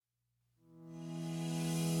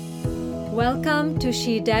Welcome to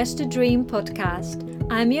She Dares to Dream podcast.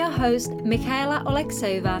 I'm your host, Michaela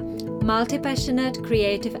Oleksova, multi-passionate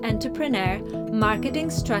creative entrepreneur, marketing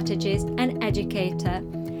strategist, and educator.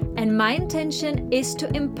 And my intention is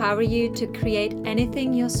to empower you to create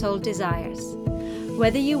anything your soul desires.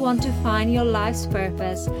 Whether you want to find your life's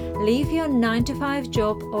purpose, leave your 9-to-5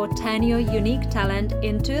 job, or turn your unique talent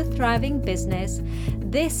into a thriving business,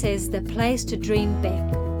 this is the place to dream big.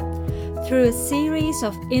 Through a series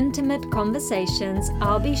of intimate conversations,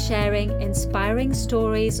 I'll be sharing inspiring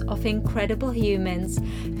stories of incredible humans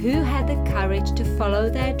who had the courage to follow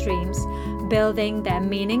their dreams, building their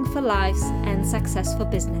meaningful lives and successful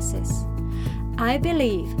businesses. I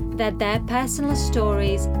believe that their personal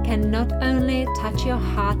stories can not only touch your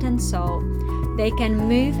heart and soul, they can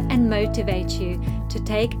move and motivate you to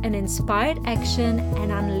take an inspired action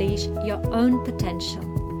and unleash your own potential.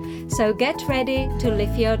 So get ready to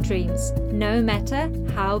live your dreams, no matter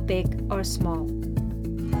how big or small.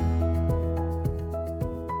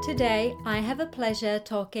 Today, I have a pleasure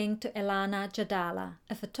talking to Elana Jadala,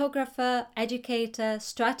 a photographer, educator,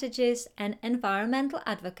 strategist, and environmental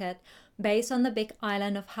advocate based on the Big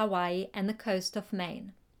Island of Hawaii and the coast of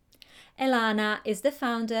Maine. Elana is the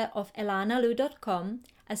founder of elanalu.com,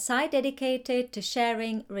 a site dedicated to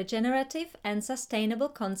sharing regenerative and sustainable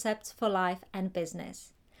concepts for life and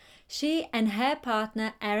business. She and her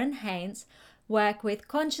partner Aaron Haynes work with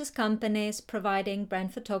conscious companies providing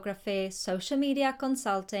brand photography, social media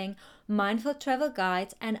consulting, mindful travel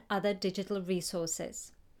guides, and other digital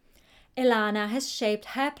resources. Elana has shaped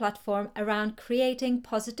her platform around creating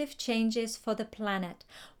positive changes for the planet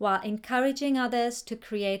while encouraging others to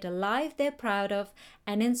create a life they're proud of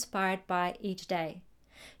and inspired by each day.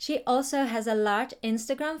 She also has a large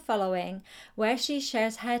Instagram following where she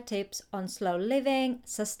shares her tips on slow living,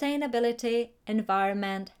 sustainability,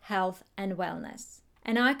 environment, health, and wellness.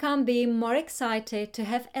 And I can't be more excited to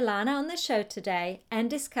have Elana on the show today and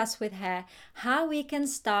discuss with her how we can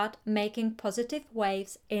start making positive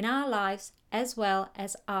waves in our lives as well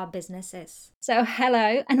as our businesses. So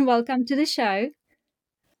hello and welcome to the show.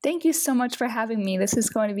 Thank you so much for having me. This is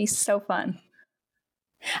going to be so fun.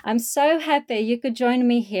 I'm so happy you could join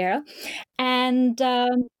me here. And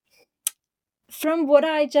from what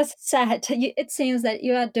I just said, it seems that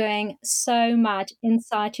you are doing so much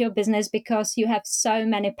inside your business because you have so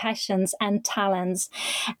many passions and talents.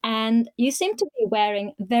 And you seem to be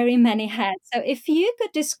wearing very many hats. So if you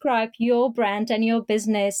could describe your brand and your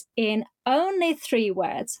business in only 3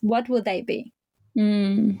 words, what would they be?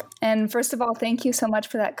 And first of all, thank you so much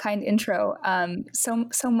for that kind intro.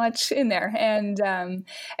 So much in there. And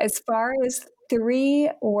as far as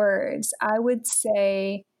 3 words, I would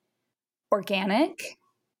say organic,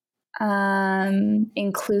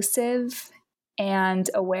 inclusive, and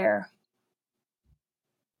aware.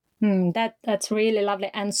 That's really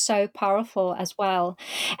lovely and so powerful as well.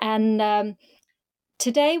 And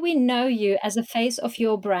today we know you as a face of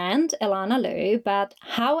your brand, Elana Lu, but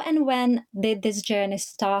how and when did this journey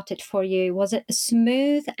started for you? Was it a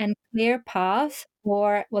smooth and clear path,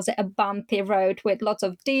 or was it a bumpy road with lots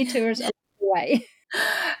of detours along the way?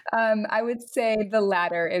 I would say the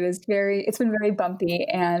latter. It's been very bumpy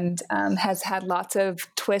and has had lots of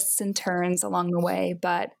twists and turns along the way,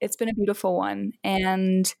 but it's been a beautiful one.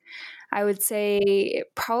 And I would say it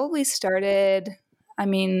probably started,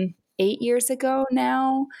 8 years ago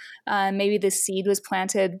now. Maybe the seed was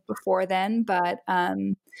planted before then, but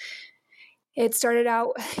it started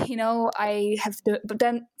out, I have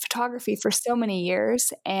done photography for so many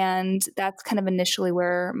years, and that's kind of initially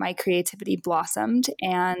where my creativity blossomed.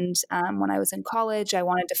 And when I was in college, I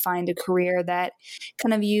wanted to find a career that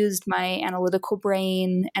kind of used my analytical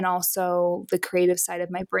brain and also the creative side of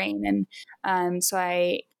my brain. And so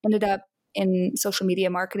I ended up in social media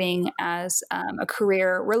marketing as a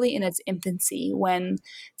career really in its infancy when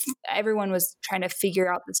everyone was trying to figure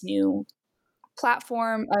out this new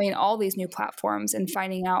platform, all these new platforms, and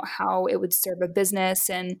finding out how it would serve a business.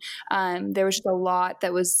 And there was just a lot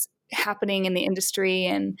that was happening in the industry.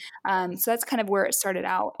 And so that's kind of where it started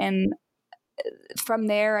out. And from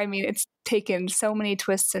there, it's taken so many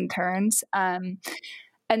twists and turns.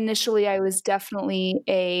 Initially, I was definitely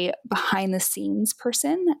a behind the scenes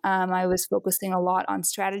person. I was focusing a lot on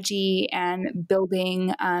strategy and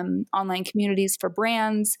building online communities for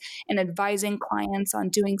brands and advising clients on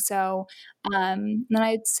doing so. Then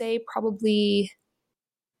I'd say probably,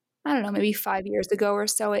 I don't know, maybe 5 years ago or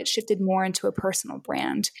so, it shifted more into a personal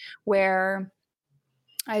brand where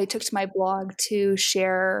I took to my blog to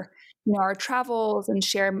share, our travels and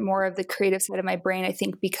share more of the creative side of my brain. I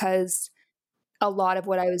think because a lot of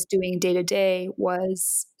what I was doing day to day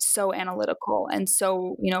was so analytical and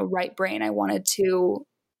so, right brain. I wanted to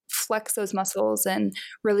flex those muscles and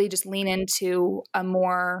really just lean into a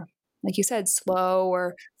more, like you said, slow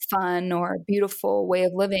or fun or beautiful way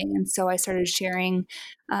of living. And so I started sharing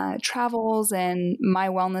travels and my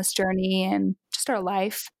wellness journey and just our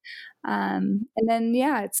life. And then,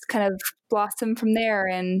 it's kind of blossomed from there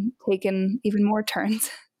and taken even more turns.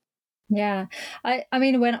 Yeah, I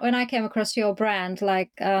mean, when I came across your brand,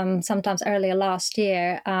 like sometimes earlier last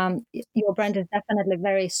year, your brand is definitely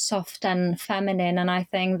very soft and feminine, and I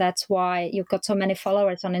think that's why you've got so many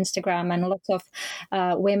followers on Instagram, and lots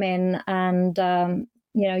of women and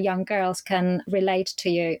young girls can relate to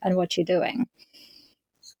you and what you're doing.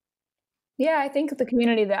 Yeah, I think the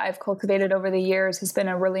community that I've cultivated over the years has been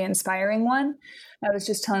a really inspiring one. I was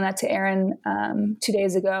just telling that to Aaron 2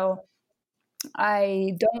 days ago.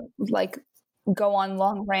 I don't go on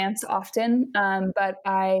long rants often, but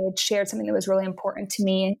I shared something that was really important to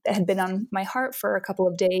me that had been on my heart for a couple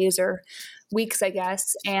of days or weeks, I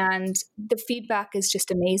guess. And the feedback is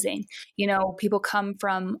just amazing. People come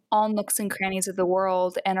from all nooks and crannies of the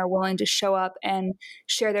world and are willing to show up and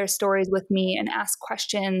share their stories with me and ask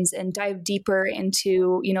questions and dive deeper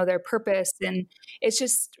into, their purpose. And it's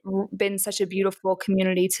just been such a beautiful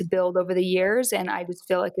community to build over the years. And I just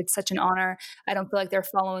feel like it's such an honor. I don't feel like they're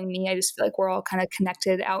following me. I just feel like we're all kind of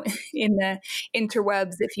connected out in the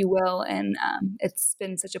interwebs, if you will. And it's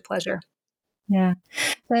been such a pleasure. Yeah.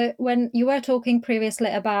 So when you were talking previously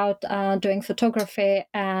about doing photography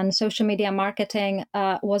and social media marketing,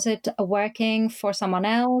 was it working for someone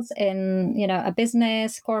else in, a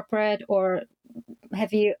business, corporate, or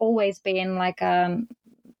have you always been like a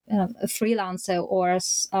freelancer or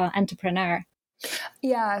entrepreneur?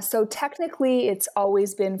 Yeah, so technically it's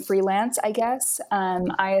always been freelance, I guess.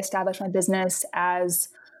 I established my business as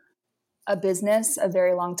a business a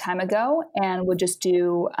very long time ago and would just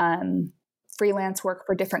do freelance work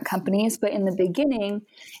for different companies. But in the beginning,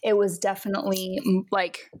 it was definitely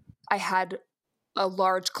like I had a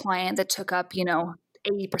large client that took up,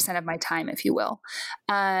 80% of my time, if you will.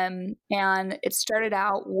 And it started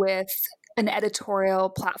out with an editorial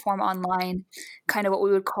platform online, kind of what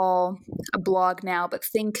we would call a blog now, but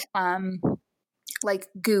think like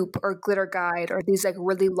Goop or Glitter Guide or these like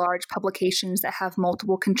really large publications that have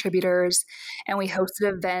multiple contributors. And we hosted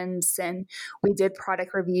events and we did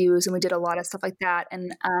product reviews and we did a lot of stuff like that.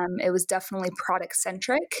 And it was definitely product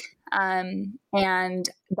centric. And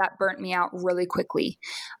that burnt me out really quickly.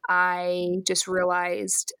 I just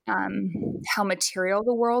realized how material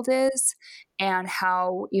the world is and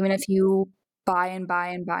how even if you buy and buy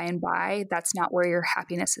and buy and buy, that's not where your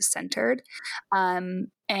happiness is centered.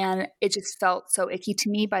 And it just felt so icky to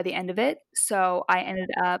me by the end of it. So I ended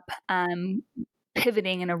up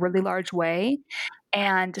pivoting in a really large way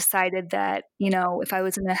and decided that, if I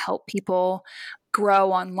was going to help people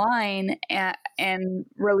grow online and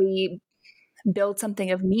really build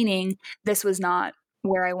something of meaning, this was not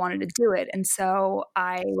where I wanted to do it. And so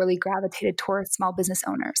I really gravitated towards small business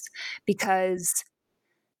owners because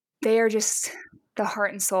they are just the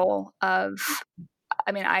heart and soul of,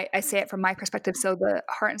 I say it from my perspective, so the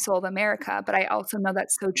heart and soul of America, but I also know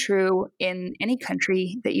that's so true in any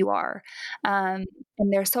country that you are. And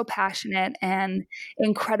they're so passionate and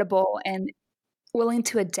incredible and willing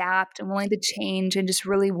to adapt and willing to change and just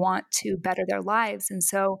really want to better their lives. And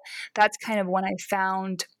so that's kind of when I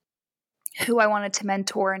found who I wanted to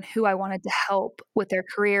mentor and who I wanted to help with their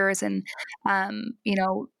careers and,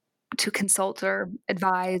 to consult or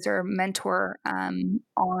advise or mentor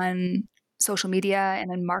on social media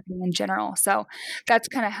and in marketing in general. So that's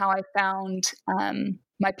kind of how I found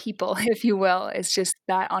my people, if you will. It's just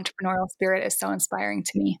that entrepreneurial spirit is so inspiring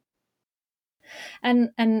to me. And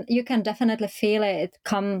you can definitely feel it. It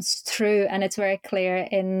comes through, and it's very clear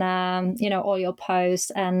in all your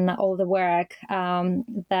posts and all the work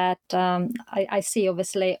that I see,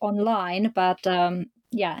 obviously online, but.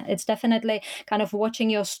 Yeah, it's definitely kind of watching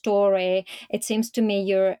your story. It seems to me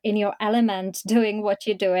you're in your element doing what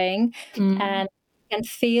you're doing, and you can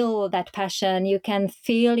feel that passion, you can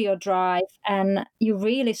feel your drive, and you're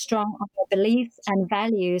really strong on your beliefs and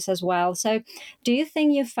values as well. So do you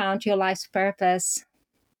think you found your life's purpose?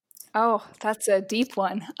 Oh, that's a deep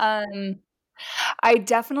one. I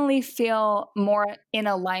definitely feel more in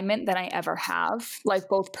alignment than I ever have, like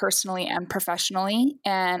both personally and professionally.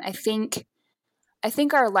 And I think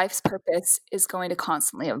our life's purpose is going to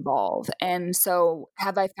constantly evolve. And so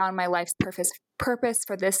have I found my life's purpose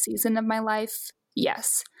for this season of my life?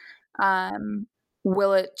 Yes.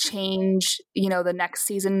 will it change, the next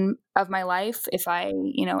season of my life if I,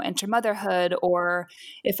 enter motherhood, or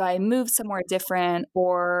if I move somewhere different,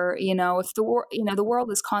 or, if the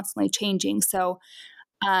world is constantly changing. So,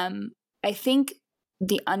 I think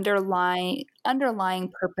the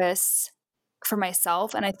underlying purpose for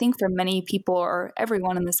myself, and I think for many people or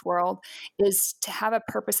everyone in this world, is to have a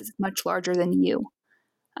purpose that's much larger than you.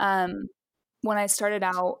 Um, when I started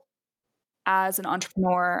out as an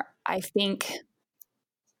entrepreneur, I think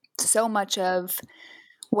so much of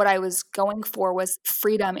what I was going for was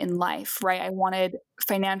freedom in life, right? I wanted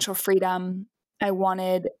financial freedom. I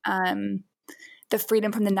wanted the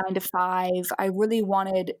freedom from the 9 to 5. I really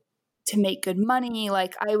wanted to make good money.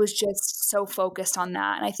 Like, I was just so focused on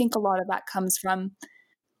that. And I think a lot of that comes from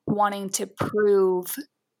wanting to prove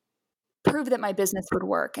that my business would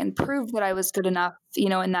work, and prove that I was good enough,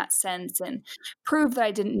 in that sense, and prove that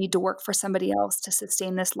I didn't need to work for somebody else to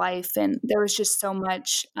sustain this life. And there was just so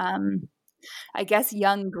much, I guess,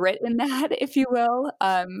 young grit in that, if you will.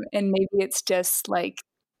 And maybe it's just like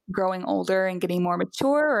growing older and getting more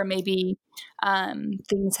mature, or maybe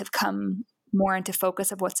things have come more into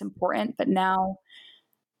focus of what's important. But now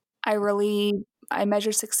I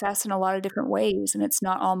measure success in a lot of different ways, and it's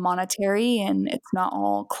not all monetary, and it's not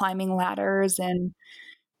all climbing ladders and,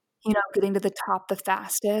 getting to the top the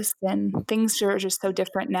fastest, and things are just so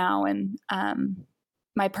different now. And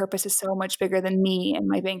my purpose is so much bigger than me and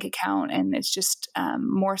my bank account. And it's just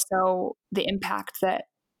more so the impact that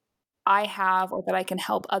I have, or that I can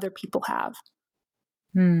help other people have.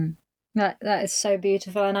 That is so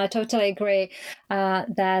beautiful. And I totally agree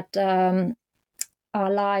that our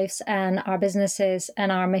lives and our businesses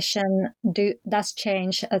and our mission does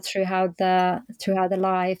change throughout the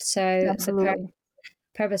life. So Absolutely. the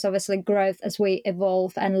purpose, obviously, growth as we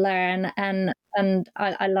evolve and learn. And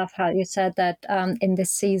I love how you said that in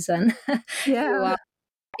this season, Yeah. you are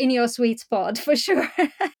in your sweet spot for sure.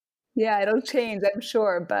 Yeah, it'll change, I'm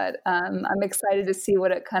sure, but I'm excited to see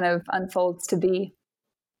what it kind of unfolds to be.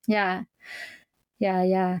 Yeah.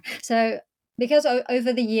 So because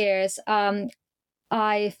over the years,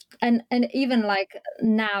 I've and even like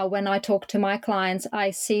now when I talk to my clients,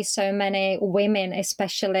 I see so many women,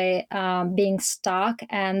 especially being stuck,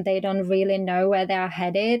 and they don't really know where they're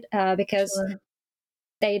headed because Sure.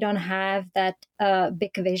 they don't have that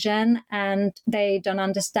big vision, and they don't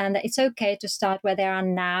understand that it's okay to start where they are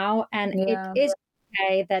now, and Yeah. it is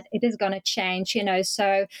okay that it is going to change.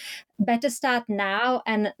 So better start now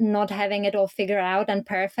and not having it all figured out and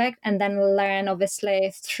perfect, and then learn,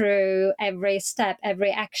 obviously, through every step,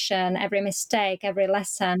 every action, every mistake, every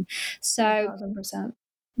lesson. So 1,000%.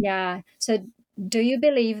 yeah. So do you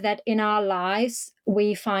believe that in our lives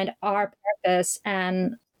we find our purpose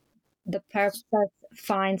and the purpose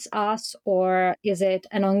finds us, or is it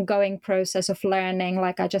an ongoing process of learning,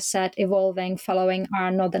 like I just said, evolving, following our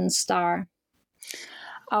Northern Star?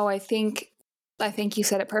 Oh, I think you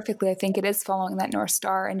said it perfectly. I think it is following that North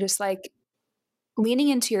Star, and just like leaning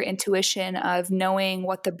into your intuition of knowing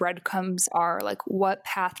what the breadcrumbs are, like what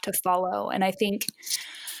path to follow. And I think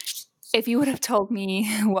if you would have told me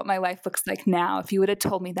what my life looks like now, if you would have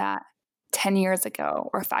told me that 10 years ago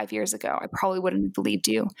or 5 years ago, I probably wouldn't have believed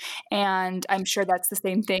you. And I'm sure that's the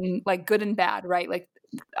same thing, like good and bad, right? Like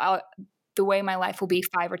the way my life will be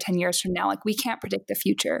 5 or 10 years from now, like we can't predict the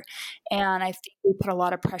future. And I think we put a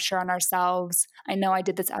lot of pressure on ourselves. I know I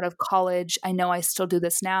did this out of college. I know I still do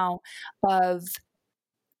this now, of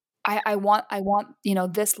I want,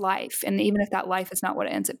 this life. And even if that life is not what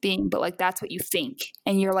it ends up being, but like, that's what you think.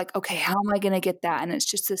 And you're like, okay, how am I going to get that? And it's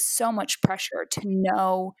just so much pressure to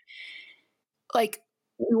know, like,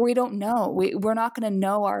 we don't know. We're not going to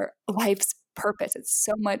know our life's purpose. It's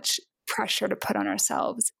so much pressure to put on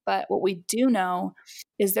ourselves. But what we do know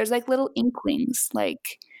is there's like little inklings,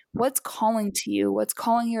 like what's calling to you, what's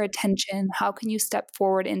calling your attention, how can you step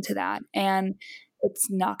forward into that? And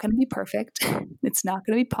it's not going to be perfect. It's not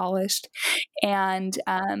going to be polished. And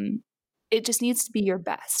it just needs to be your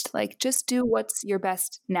best. Like, just do what's your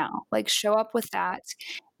best now. Like, show up with that,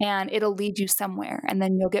 and it'll lead you somewhere, and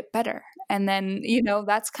then you'll get better. And then,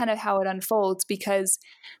 that's kind of how it unfolds. Because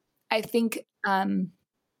I think,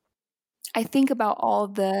 about all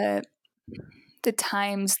the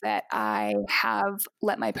times that I have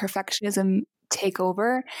let my perfectionism take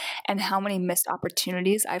over, and how many missed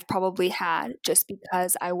opportunities I've probably had just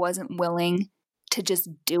because I wasn't willing to just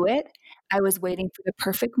do it. I was waiting for the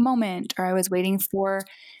perfect moment, or I was waiting for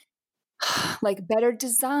like better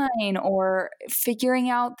design, or figuring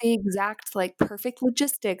out the exact like perfect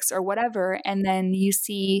logistics or whatever. And then you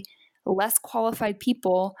see less qualified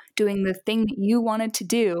people doing the thing that you wanted to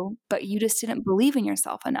do, but you just didn't believe in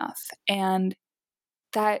yourself enough. And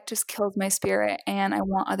that just kills my spirit. And I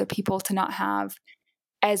want other people to not have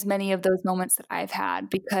as many of those moments that I've had,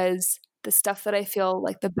 because the stuff that I feel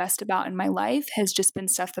like the best about in my life has just been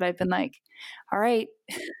stuff that I've been like, all right,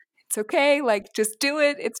 it's okay. Like, just do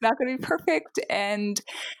it. It's not going to be perfect. And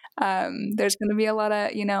there's going to be a lot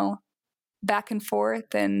of, back and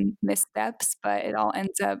forth and missteps, but it all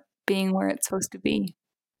ends up being where it's supposed to be.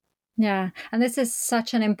 Yeah. And this is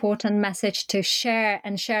such an important message to share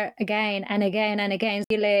and share again and again and again.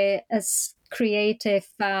 Really, as creative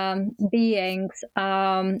beings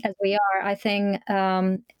as we are, I think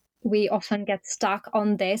we often get stuck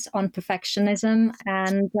on perfectionism.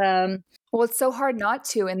 And well, it's so hard not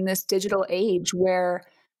to in this digital age where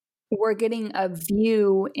we're getting a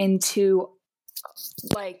view into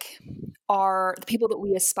like the people that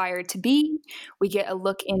we aspire to be. We get a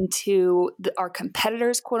look into our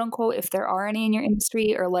competitors, quote unquote, if there are any in your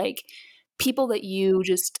industry, or like people that you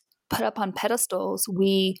just put up on pedestals.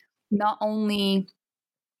 We not only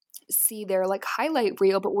see their like highlight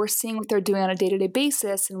reel, but we're seeing what they're doing on a day-to-day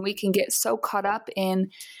basis, and we can get so caught up in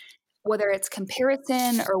whether it's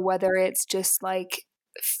comparison or whether it's just like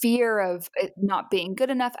fear of it not being good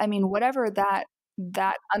enough. I mean, whatever that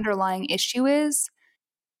underlying issue is,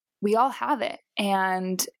 we all have it.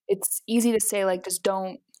 And it's easy to say, like, just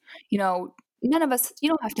don't, none of us, you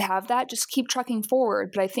don't have to have that. Just keep trucking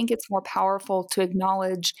forward. But I think it's more powerful to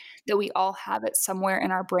acknowledge that we all have it somewhere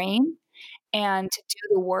in our brain, and to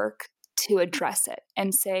do the work to address it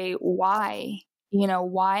and say, why?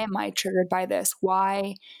 Why am I triggered by this?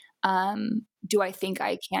 Why do I think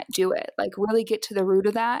I can't do it? Like, really get to the root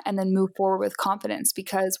of that and then move forward with confidence,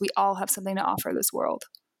 because we all have something to offer this world.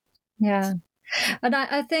 Yeah. And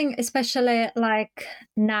I think especially like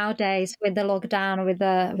nowadays with the lockdown, with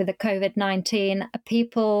the COVID-19,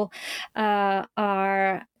 people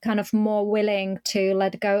are kind of more willing to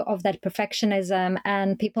let go of that perfectionism,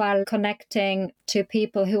 and people are connecting to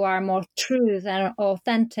people who are more truth and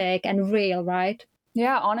authentic and real, right?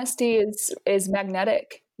 Yeah, honesty is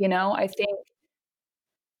magnetic.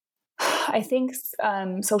 I think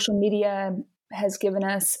social media has given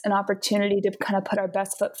us an opportunity to kind of put our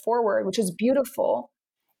best foot forward, which is beautiful.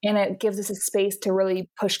 And it gives us a space to really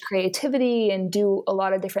push creativity and do a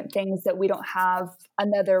lot of different things that we don't have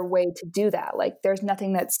another way to do that. Like, there's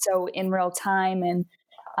nothing that's so in real time.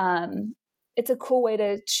 And it's a cool way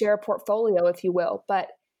to share a portfolio, if you will. But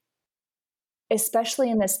especially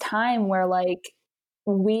in this time where, like,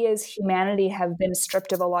 we as humanity have been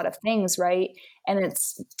stripped of a lot of things, right? And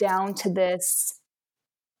it's down to this,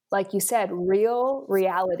 like you said, real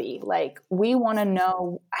reality. Like, we want to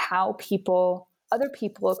know how other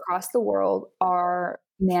people across the world are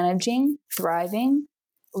managing, thriving,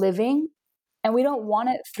 living. And we don't want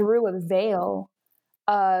it through a veil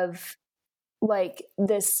of like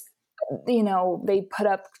this, they put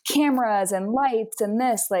up cameras and lights and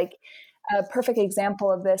this. Like, a perfect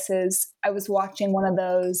example of this is I was watching one of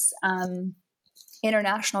those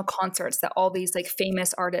international concerts that all these like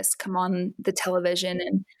famous artists come on the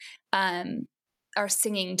television and are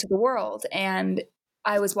singing to the world. And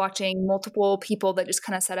I was watching multiple people that just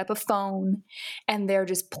kind of set up a phone and they're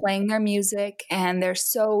just playing their music and they're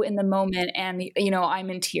so in the moment. And, I'm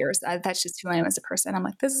in tears. That's just who I am as a person. I'm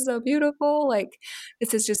like, this is so beautiful. Like,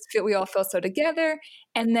 this is just, we all feel so together.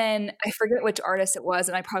 And then I forget which artist it was,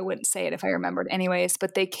 and I probably wouldn't say it if I remembered anyways,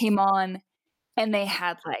 but they came on and they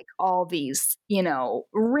had like all these,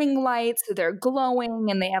 ring lights. So they're glowing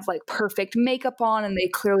and they have like perfect makeup on, and they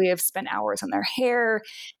clearly have spent hours on their hair,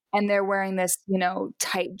 and they're wearing this,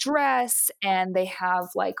 tight dress, and they have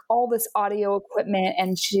like all this audio equipment,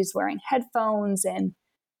 and she's wearing headphones, and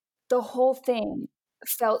the whole thing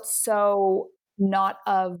felt so not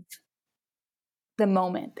of the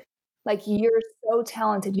moment. Like, you're so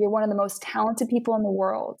talented. You're one of the most talented people in the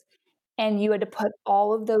world. And you had to put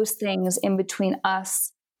all of those things in between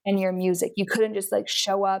us and your music. You couldn't just like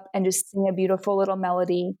show up and just sing a beautiful little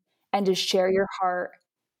melody and just share your heart.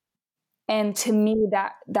 And to me,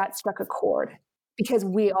 that struck a chord, because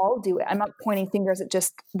we all do it. I'm not pointing fingers at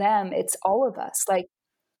just them. It's all of us. Like,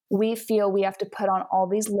 we feel we have to put on all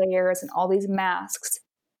these layers and all these masks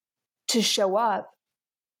to show up,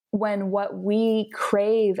 when what we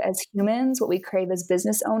crave as humans, what we crave as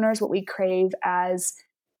business owners, what we crave as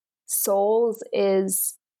souls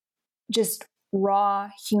is just raw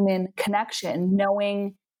human connection,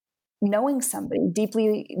 knowing somebody,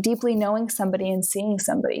 deeply knowing somebody and seeing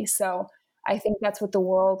somebody. So I think that's what the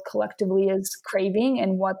world collectively is craving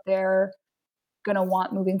and what they're going to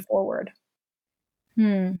want moving forward.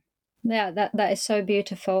 Yeah, that is so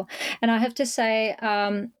beautiful. And I have to say,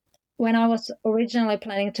 when I was originally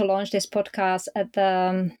planning to launch this podcast at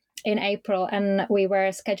in April, and we were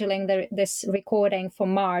scheduling this recording for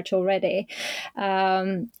March already.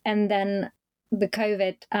 And then the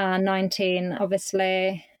COVID-19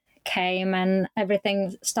 obviously came and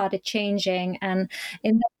everything started changing. And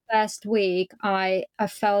in the first week, I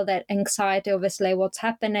felt that anxiety, obviously, what's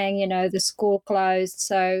happening, the school closed.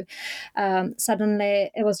 So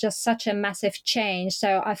suddenly it was just such a massive change.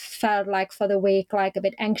 So I felt like for the week, like a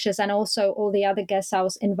bit anxious. And also all the other guests I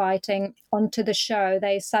was inviting onto the show,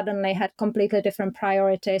 they suddenly had completely different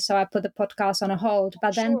priorities. So I put the podcast on a hold.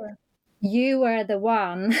 But then you were the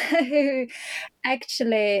one who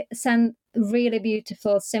actually sent really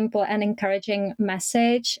beautiful, simple, and encouraging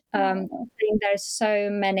message. I think there's so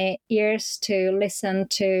many ears to listen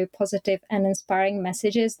to positive and inspiring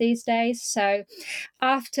messages these days. So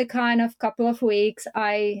after kind of couple of weeks,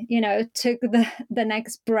 I took the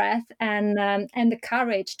next breath and the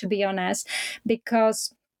courage, to be honest,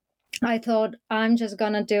 because I thought I'm just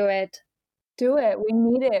gonna do it. We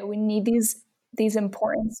need it. We need these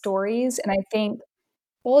important stories. And I think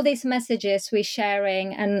all these messages we're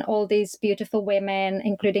sharing and all these beautiful women,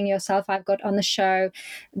 including yourself, I've got on the show,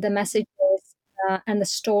 the messages and the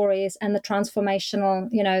stories and the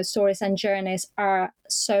transformational, stories and journeys are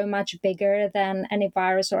so much bigger than any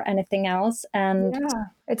virus or anything else. And yeah,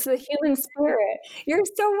 it's the healing spirit. You're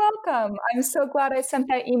so welcome. I'm so glad I sent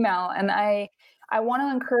that email. And I want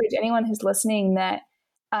to encourage anyone who's listening that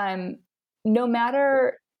no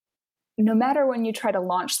matter when you try to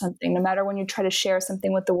launch something, no matter when you try to share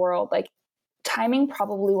something with the world, like timing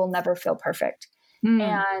probably will never feel perfect.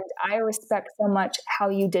 And I respect so much how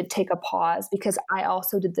you did take a pause, because I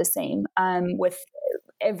also did the same with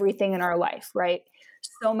everything in our life, right?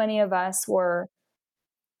 So many of us were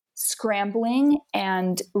scrambling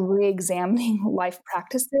and re-examining life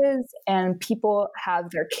practices, and people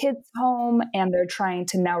have their kids home and they're trying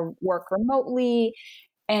to now work remotely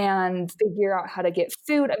and figure out how to get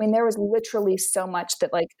food. I mean, there was literally so much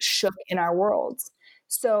that like shook in our worlds.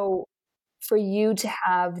 So for you to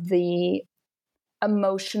have the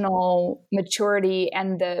emotional maturity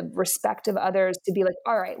and the respect of others to be like,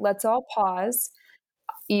 all right, let's all pause.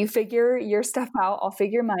 You figure your stuff out, I'll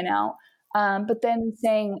figure mine out. But then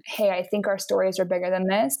saying, hey, I think our stories are bigger than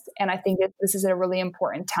this. And I think that this is a really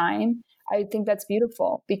important time. I think that's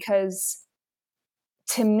beautiful, because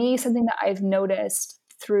to me, something that I've noticed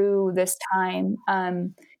through this time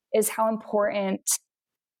is how important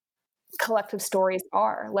collective stories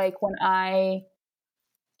are. Like when I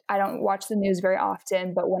don't watch the news very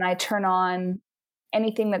often, but when I turn on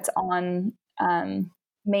anything that's on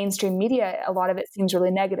mainstream media, a lot of it seems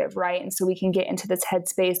really negative, right? And so we can get into this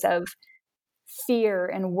headspace of fear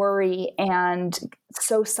and worry and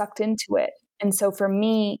so sucked into it. And so for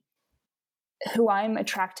me, who I'm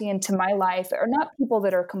attracting into my life are not people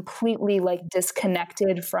that are completely like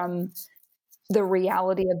disconnected from the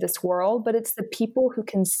reality of this world, but it's the people who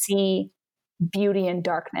can see beauty in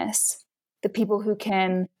darkness, the people who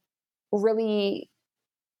can really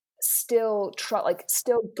still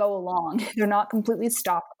still go along. They're not completely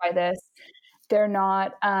stopped by this. They're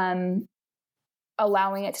not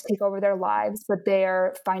allowing it to take over their lives, but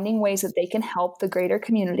they're finding ways that they can help the greater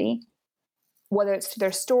community, whether it's through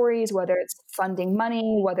their stories, whether it's funding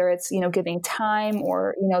money, whether it's, giving time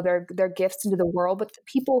or, their gifts into the world. But the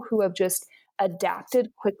people who have just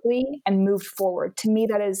adapted quickly and moved forward, to me,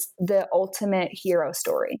 that is the ultimate hero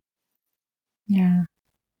story. Yeah.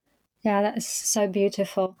 Yeah, that's so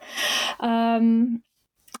beautiful.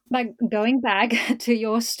 Like going back to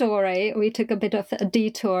your story, we took a bit of a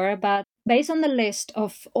detour, but based on the list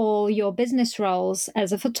of all your business roles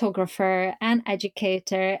as a photographer and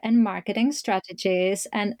educator and marketing strategist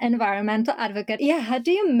and environmental advocate, yeah, how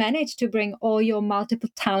do you manage to bring all your multiple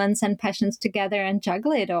talents and passions together and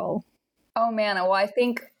juggle it all? Oh man, well, I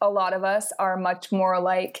think a lot of us are much more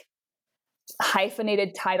like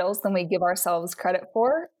hyphenated titles than we give ourselves credit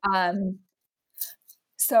for.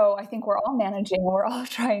 So I think we're all managing, we're all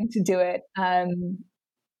trying to do it.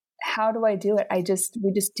 How do I do it? We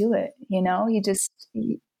just do it.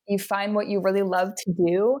 You find what you really love to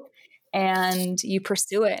do and you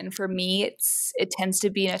pursue it. And for me, it tends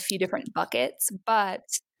to be in a few different buckets, but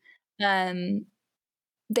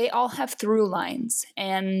they all have through lines.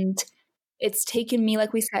 And it's taken me,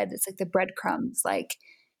 like we said, it's like the breadcrumbs. Like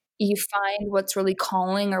you find what's really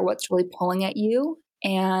calling or what's really pulling at you,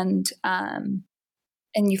 and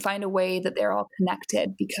you find a way that they're all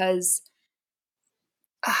connected, because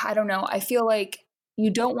I don't know, I feel like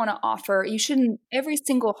you shouldn't, every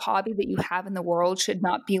single hobby that you have in the world should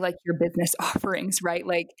not be like your business offerings, right?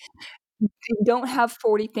 Like you don't have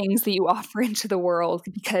 40 things that you offer into the world,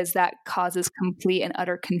 because that causes complete and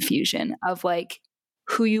utter confusion of like,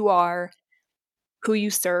 who you are, who you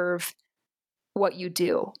serve, what you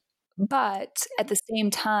do. But at the same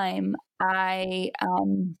time, I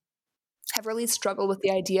have really struggled with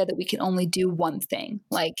the idea that we can only do one thing.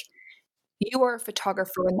 Like, you are a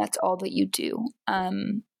photographer and that's all that you do.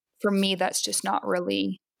 For me, that's just not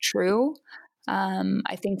really true.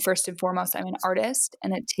 I think first and foremost, I'm an artist,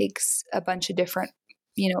 and it takes a bunch of different,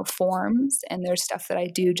 forms. And there's stuff that I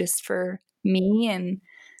do just for me, and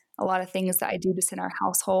a lot of things that I do just in our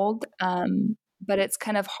household. But it's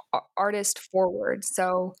kind of artist forward.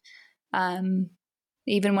 So um,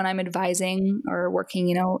 even when I'm advising or working,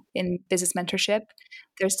 in business mentorship,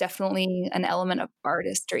 there's definitely an element of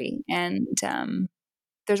artistry. And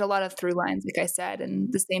there's a lot of through lines, like I said. And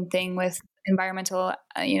the same thing with environmental,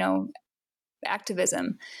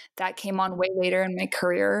 activism that came on way later in my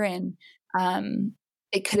career. And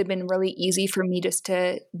it could have been really easy for me just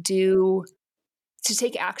to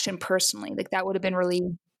take action personally. Like, that would have been really,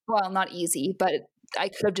 well, not easy, but I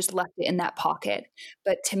could have just left it in that pocket.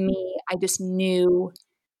 But to me, I just knew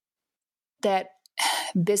that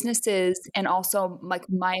businesses, and also like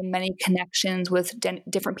my many connections with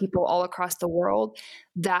different people all across the world,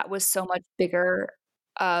 that was so much bigger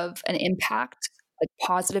of an impact, like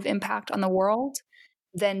positive impact on the world,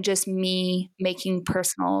 than just me making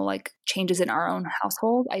personal like changes in our own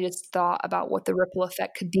household. I just thought about what the ripple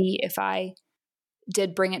effect could be if I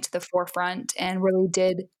did bring it to the forefront and really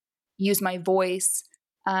did use my voice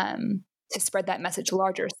to spread that message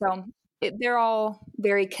larger. So they're all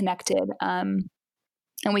very connected.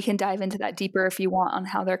 And we can dive into that deeper if you want on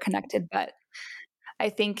how they're connected. But I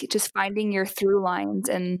think just finding your through lines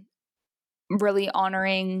and really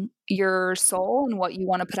honoring your soul and what you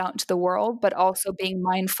want to put out into the world, but also being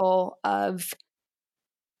mindful of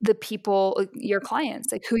the people, your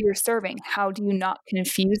clients, like who you're serving. How do you not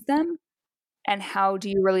confuse them? And how do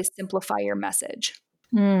you really simplify your message?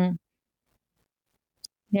 Mm.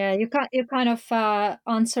 Yeah, you're kind of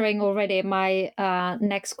answering already my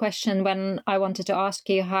next question when I wanted to ask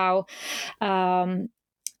you how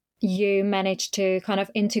you managed to kind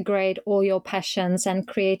of integrate all your passions and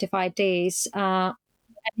creative ideas, and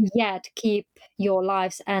yet keep your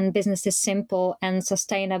lives and businesses simple and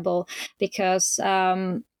sustainable, because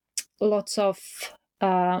lots of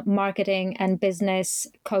marketing and business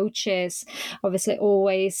coaches obviously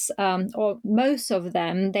always, or most of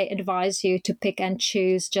them, they advise you to pick and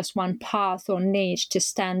choose just one path or niche to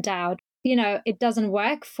stand out. It doesn't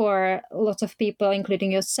work for lots of people,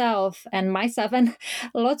 including yourself and myself, and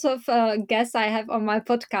lots of guests I have on my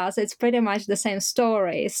podcast. It's pretty much the same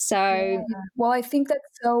story. So Yeah. Well, I think that's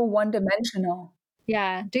so one-dimensional.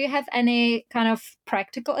 yeah. Do you have any kind of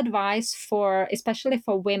practical advice for, especially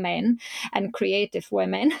for women and creative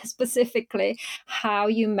women specifically, how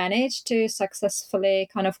you manage to successfully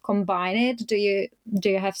kind of combine it? Do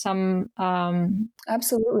you have some?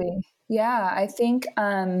 Absolutely. Yeah, I think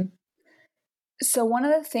so. One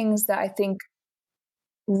of the things that I think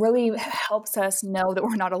really helps us know that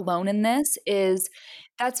we're not alone in this is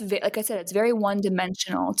like I said, it's very one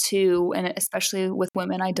dimensional too. And especially with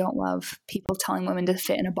women, I don't love people telling women to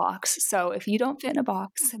fit in a box. So if you don't fit in a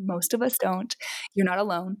box, most of us don't, you're not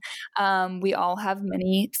alone. We all have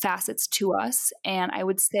many facets to us. And I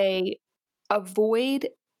would say avoid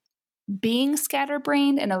being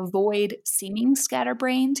scatterbrained and avoid seeming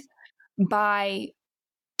scatterbrained by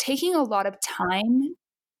taking a lot of time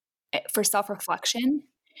for self-reflection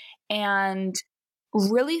and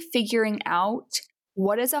really figuring out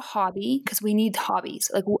what is a hobby, because we need hobbies.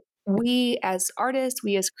 Like, we as artists,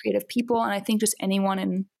 we as creative people, and I think just anyone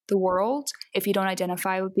in the world, if you don't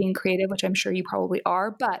identify with being creative, which I'm sure you probably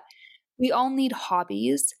are, but we all need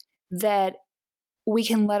hobbies that we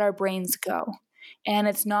can let our brains go. And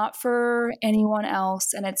it's not for anyone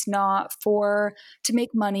else, and it's not for to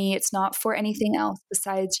make money, it's not for anything else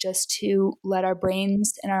besides just to let our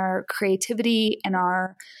brains and our creativity and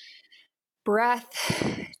our breath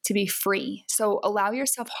to be free. So allow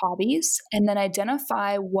yourself hobbies, and then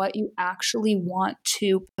identify what you actually want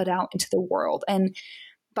to put out into the world. And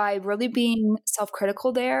by really being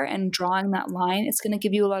self-critical there and drawing that line, it's going to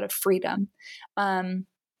give you a lot of freedom.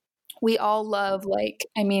 We all love, like,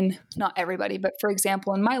 I mean, not everybody, but for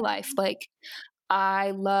example, in my life, like, I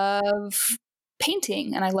love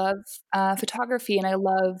painting, and I love photography, and I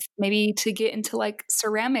love maybe to get into like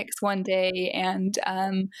ceramics one day. And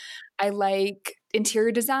I like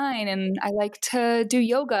interior design, and I like to do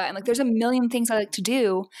yoga, and like there's a million things I like to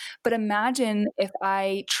do. But imagine if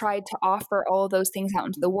I tried to offer all of those things out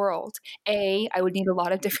into the world. I would need a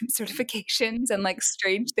lot of different certifications and like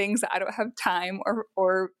strange things that I don't have time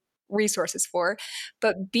or resources for.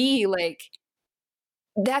 But B, like,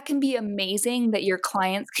 that can be amazing that your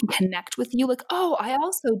clients can connect with you. Like, oh, I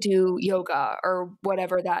also do yoga or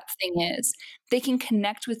whatever that thing is. They can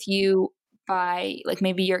connect with you by like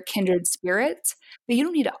maybe your kindred spirit, but you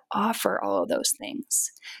don't need to offer all of those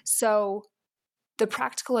things. So the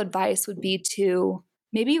practical advice would be to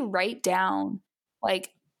maybe write down like,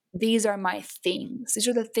 these are my things. These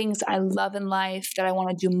are the things I love in life that I want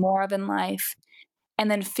to do more of in life.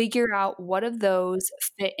 And then figure out what of those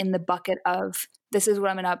fit in the bucket of this is what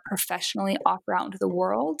I'm going to professionally offer out into the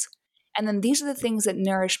world. And then these are the things that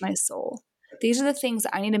nourish my soul. These are the things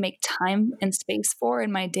that I need to make time and space for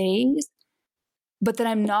in my days, but that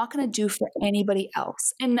I'm not going to do for anybody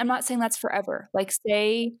else. And I'm not saying that's forever. Like,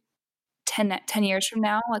 say 10 years from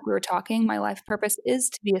now, like we were talking, my life purpose is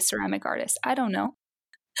to be a ceramic artist. I don't know.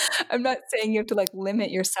 I'm not saying you have to like limit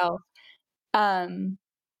yourself.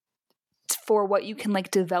 For what you can like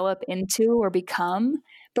develop into or become.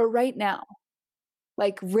 But right now,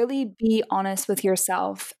 like really be honest with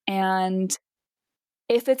yourself. And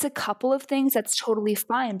if it's a couple of things, that's totally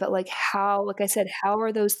fine. But like like I said, how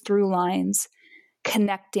are those through lines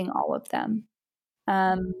connecting all of them?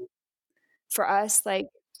 For us, like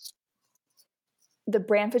the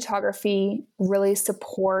brand photography really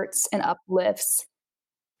supports and uplifts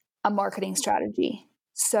a marketing strategy.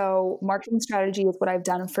 So marketing strategy is what I've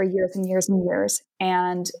done for years and years and years.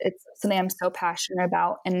 And it's something I'm so passionate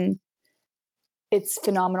about. And it's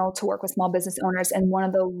phenomenal to work with small business owners. And one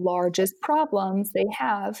of the largest problems they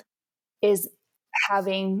have is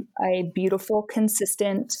having a beautiful,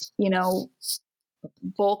 consistent,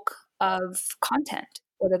 bulk of content,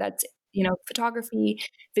 whether that's, photography,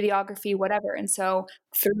 videography, whatever. And so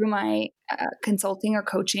through my consulting or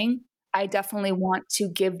coaching, I definitely want to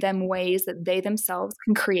give them ways that they themselves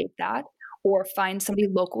can create that or find somebody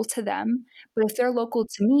local to them. But if they're local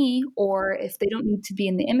to me or if they don't need to be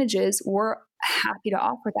in the images, we're happy to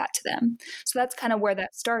offer that to them. So that's kind of where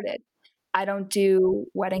that started. I don't do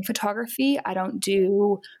wedding photography. I don't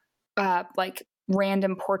do like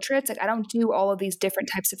random portraits. Like I don't do all of these different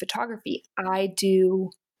types of photography. I do,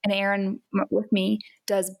 and Aaron with me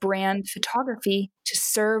does brand photography to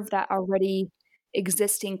serve that already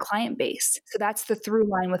existing client base. So that's the through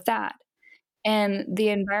line with that. And the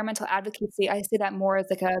environmental advocacy, I say that more as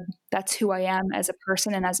like that's who I am as a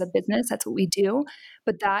person and as a business. That's what we do.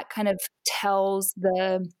 But that kind of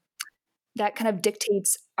that kind of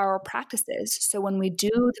dictates our practices. So when we do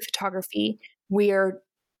the photography, we are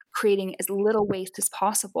creating as little waste as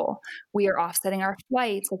possible. We are offsetting our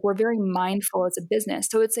flights. Like we're very mindful as a business.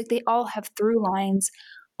 So it's like they all have through lines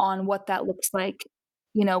on what that looks like,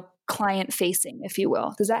 client facing, if you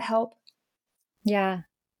will. Does that help? Yeah.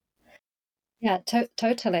 Yeah,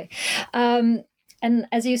 totally. And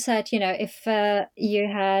as you said, if you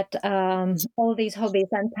had all these hobbies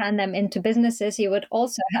and turn them into businesses, you would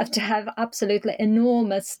also have to have absolutely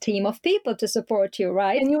enormous team of people to support you,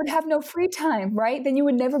 right? And you would have no free time, right? Then you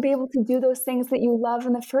would never be able to do those things that you love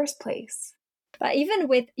in the first place. But even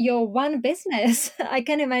with your one business, I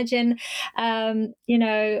can imagine, and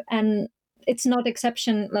it's not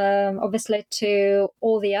exception, obviously, to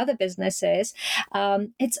all the other businesses.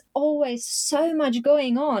 It's always so much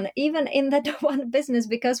going on, even in that one business,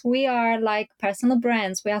 because we are like personal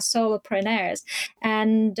brands, we are solopreneurs.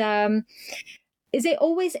 And is it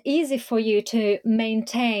always easy for you to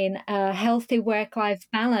maintain a healthy work-life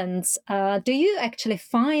balance? Do you actually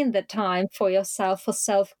find the time for yourself, for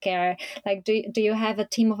self-care? Like, do you have a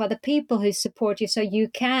team of other people who support you so you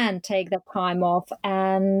can take the time off?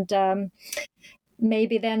 And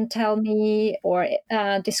maybe then tell me or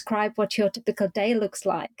describe what your typical day looks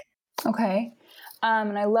like. Okay.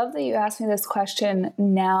 And I love that you asked me this question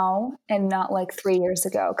now and not like 3 years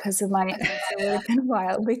ago, because my answer would have been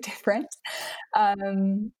wildly different.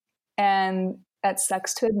 And that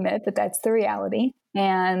sucks to admit, but that's the reality.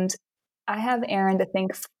 And I have Aaron to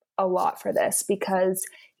thank a lot for this because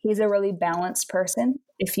he's a really balanced person,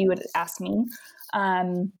 if you would ask me.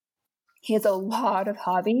 He has a lot of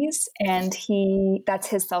hobbies and that's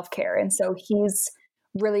his self-care. And so he's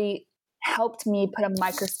really helped me put a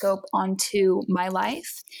microscope onto my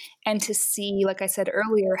life and to see, like I said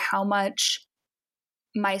earlier, how much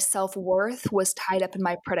my self-worth was tied up in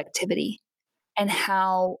my productivity and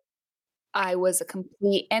how I was a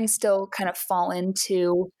complete and still kind of fall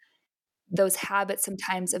into those habits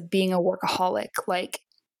sometimes of being a workaholic. Like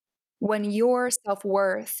when your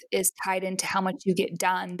self-worth is tied into how much you get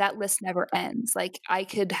done, that list never ends. Like I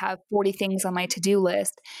could have 40 things on my to-do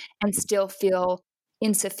list and still feel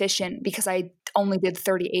insufficient because I only did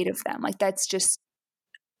 38 of them. Like that's just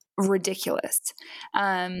ridiculous.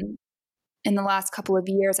 in the last couple of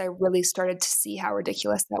years, I really started to see how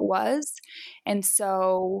ridiculous that was. And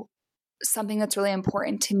so something that's really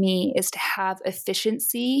important to me is to have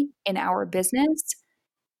efficiency in our business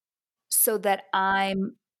so that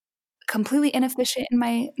I'm completely inefficient in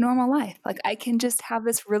my normal life. Like I can just have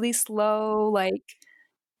this really slow, like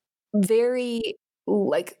very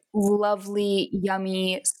like lovely,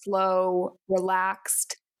 yummy, slow,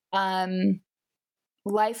 relaxed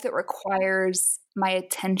life that requires my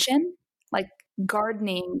attention, like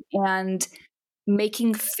gardening and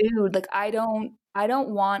making food. Like I don't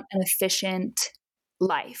want an efficient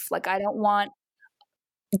life. Like I don't want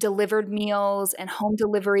delivered meals and home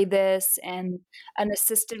delivery this and an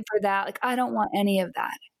assistant for that. Like I don't want any of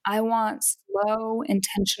that. I want slow,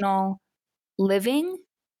 intentional living,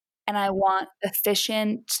 and I want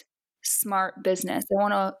efficient, smart business. I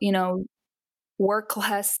want to, work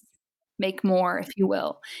less, make more, if you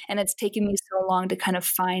will. And it's taken me so long to kind of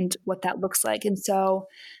find what that looks like. And so,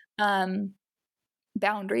 um,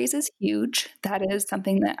 boundaries is huge. That is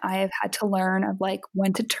something that I have had to learn of like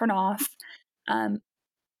when to turn off. Um,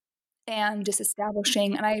 and just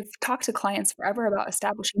establishing, and I've talked to clients forever about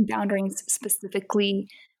establishing boundaries specifically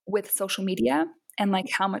with social media and like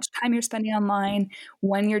how much time you're spending online,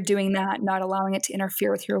 when you're doing that, not allowing it to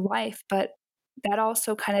interfere with your life. But that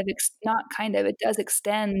also kind of, not kind of, it does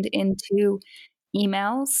extend into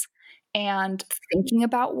emails and thinking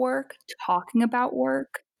about work, talking about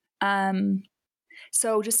work. Um,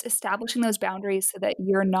 so just establishing those boundaries so that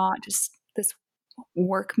you're not just this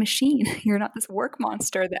work machine. You're not this work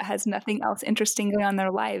monster that has nothing else interesting going on in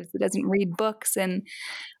their lives, that doesn't read books and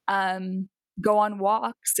go on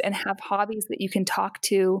walks and have hobbies that you can talk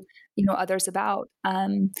to, others about.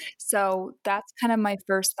 So that's kind of my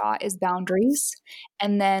first thought is boundaries.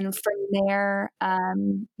 And then from there,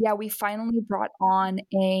 we finally brought on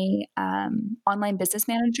a online business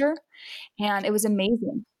manager, and it was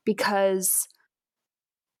amazing because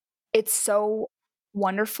it's so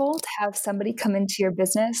wonderful to have somebody come into your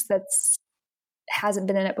business that's hasn't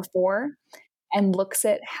been in it before and looks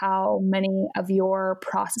at how many of your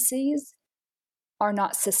processes are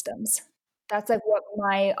not systems. That's like what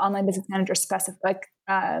my online business manager specializes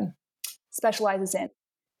in,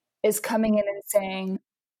 is coming in and saying,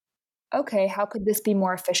 okay, how could this be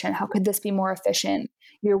more efficient? How could this be more efficient?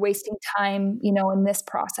 You're wasting time, in this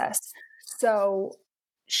process. So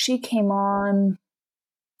she came on,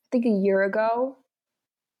 I think a year ago,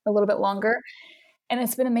 a little bit longer, and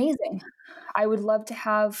it's been amazing. I would love to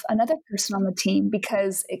have another person on the team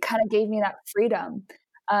because it kind of gave me that freedom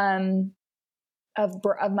um, of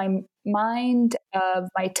my mind, of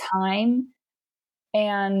my time.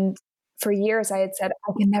 And for years, I had said,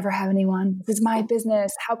 I can never have anyone. This is my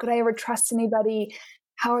business. How could I ever trust anybody?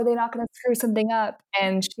 How are they not going to screw something up?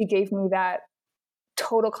 And she gave me that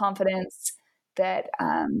total confidence that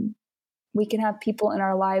we can have people in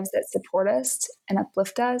our lives that support us and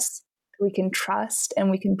uplift us, that we can trust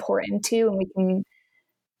and we can pour into, and we can,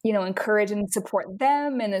 encourage and support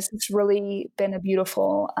them. And it's really been a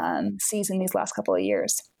beautiful season these last couple of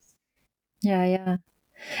years. Yeah, yeah.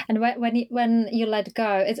 And when you let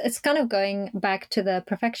go, it's kind of going back to the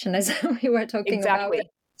perfectionism we were talking about.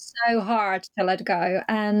 It's so hard to let go,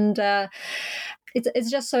 and it's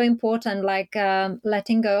just so important, like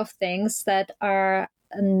letting go of things that are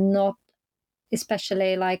not,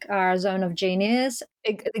 especially like our zone of genius.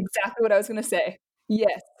 Exactly what I was going to say.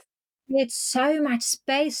 Yes. It's so much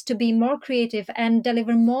space to be more creative and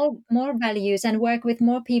deliver more values and work with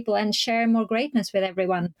more people and share more greatness with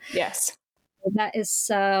everyone. Yes. That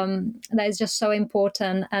is just so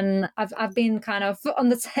important, and I've been kind of on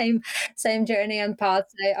the same journey and path.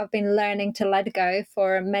 I've been learning to let go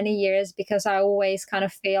for many years because I always kind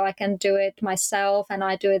of feel I can do it myself and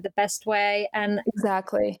I do it the best way. And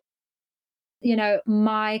exactly,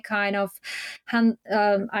 my kind of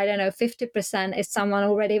I don't know, 50% is someone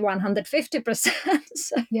already 150%.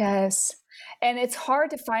 So. Yes. And it's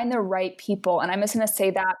hard to find the right people. And I'm just going to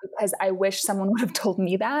say that because I wish someone would have told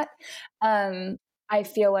me that. I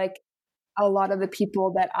feel like a lot of the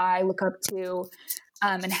people that I look up to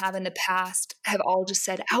and have in the past have all just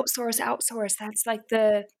said, outsource. That's like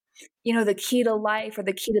the key to life or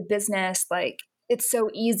the key to business. Like, it's so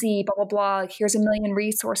easy, blah, blah, blah. Like, here's a million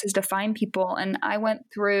resources to find people. And I went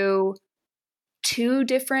through 2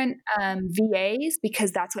 different VAs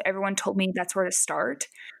because that's what everyone told me, that's where to start.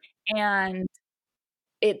 And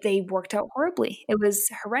they worked out horribly. It was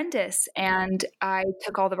horrendous. And I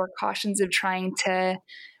took all the precautions of trying to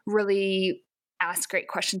really ask great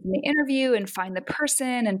questions in the interview and find the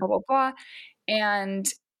person and blah, blah, blah. And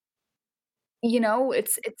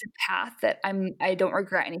it's a path that I don't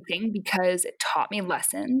regret anything because it taught me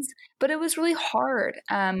lessons, but it was really hard.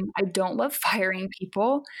 I don't love firing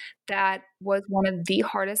people. That was one of the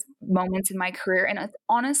hardest moments in my career, and it's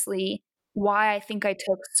honestly why I think I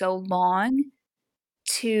took so long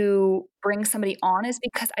to bring somebody on is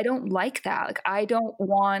because I don't like that. Like, I don't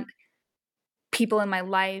want people in my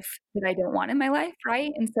life that I don't want in my life,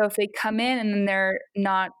 right? And so if they come in and then they're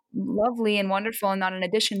not lovely and wonderful and not an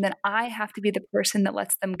addition, then I have to be the person that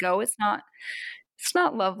lets them go. It's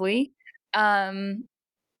not lovely. Um,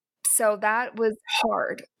 so that was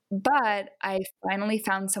hard, but I finally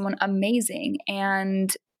found someone amazing.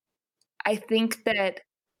 And I think that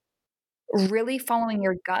really following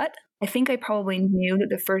your gut, I think I probably knew that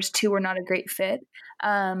the first two were not a great fit.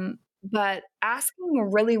 But asking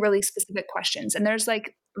really, really specific questions, and there's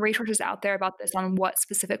like resources out there about this on what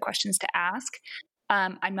specific questions to ask.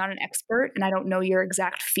 I'm not an expert and I don't know your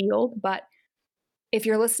exact field, but if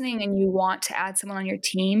you're listening and you want to add someone on your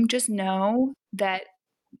team, just know that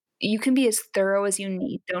you can be as thorough as you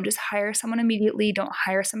need. Don't just hire someone immediately. Don't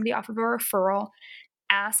hire somebody off of a referral.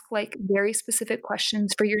 Ask like very specific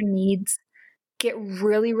questions for your needs. Get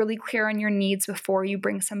really, really clear on your needs before you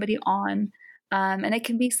bring somebody on. And it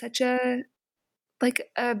can be such a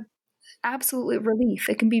absolutely relief.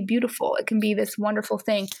 It can be beautiful. It can be this wonderful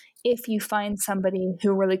thing if you find somebody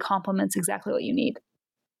who really complements exactly what you need.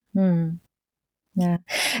 Hmm. Yeah.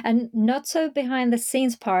 And not so behind the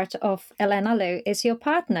scenes part of Elena Lou is your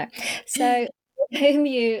partner. So with whom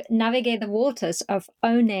you navigate the waters of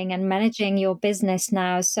owning and managing your business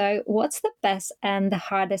now. So what's the best and the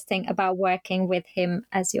hardest thing about working with him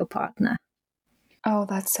as your partner? Oh,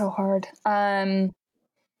 that's so hard.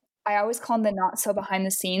 I always call him the not so behind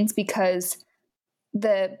the scenes because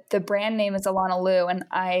the brand name is Alana Lou, and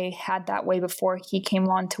I had that way before he came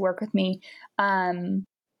on to work with me.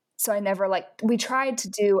 So I never we tried to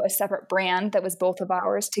do a separate brand that was both of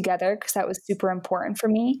ours together because that was super important for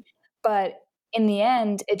me. But in the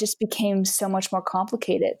end, it just became so much more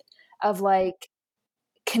complicated of like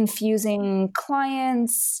confusing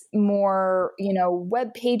clients, more,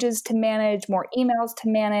 web pages to manage, more emails to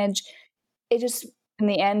manage. It just in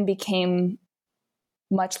the end became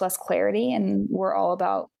much less clarity, and we're all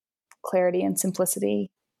about clarity and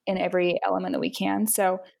simplicity in every element that we can.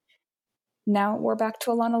 So now we're back to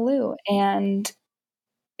Alana Lou, and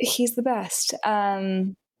he's the best.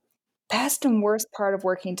 Best and worst part of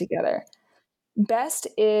working together. Best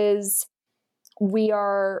is we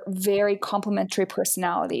are very complementary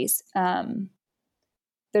personalities.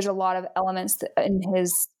 There's a lot of elements in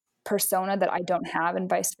his persona that I don't have, and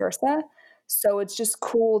vice versa. So it's just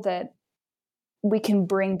cool that we can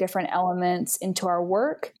bring different elements into our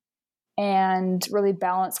work and really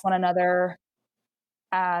balance one another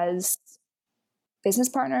as business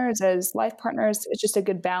partners, as life partners. It's just a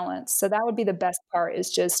good balance. So that would be the best part, is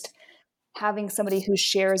just having somebody who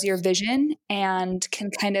shares your vision and can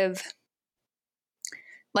kind of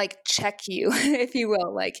like check you, if you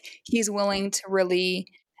will. Like, he's willing to really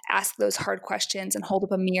ask those hard questions and hold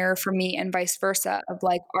up a mirror for me, and vice versa, of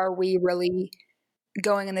like, are we really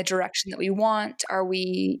going in the direction that we want? Are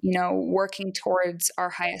we, working towards our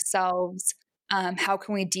highest selves? How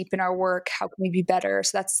can we deepen our work? How can we be better?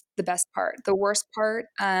 So that's the best part. The worst part,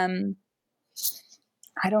 I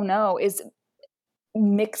don't know, is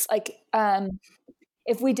mix.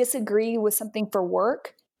 If we disagree with something for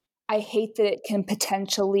work, I hate that it can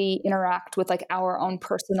potentially interact with like our own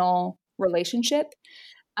personal relationship.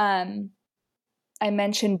 Um, I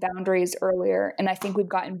mentioned boundaries earlier, and I think we've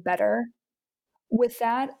gotten better with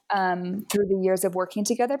that through the years of working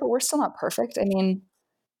together, but we're still not perfect. I mean,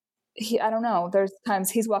 I don't know. There's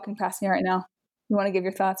times he's walking past me right now. You want to give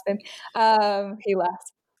your thoughts, babe? He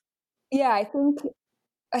laughs. Yeah, I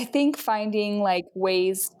think finding like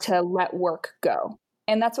ways to let work go.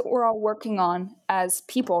 And that's what we're all working on as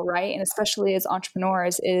people, right? And especially as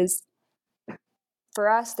entrepreneurs, is for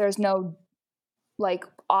us, there's no like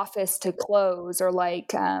office to close, or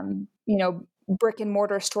like, brick and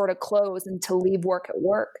mortar store to close and to leave work at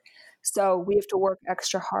work. So we have to work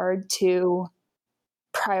extra hard to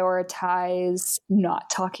prioritize not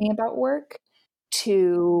talking about work,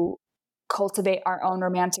 to cultivate our own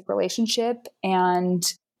romantic relationship, and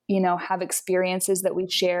have experiences that we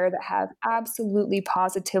share that have absolutely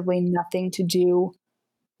positively nothing to do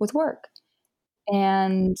with work.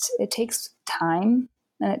 And it takes time,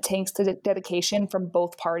 and it takes the dedication from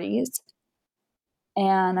both parties.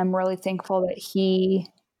 And I'm really thankful that he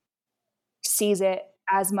sees it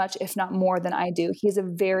as much, if not more, than I do. He has a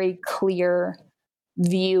very clear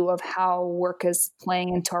view of how work is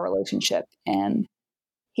playing into our relationship, and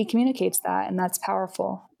he communicates that, and that's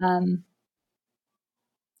powerful.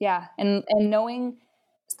 Yeah. And knowing,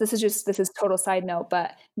 this is total side note,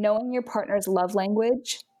 but knowing your partner's love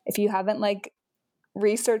language, if you haven't like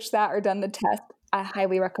researched that or done the test, I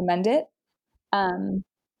highly recommend it.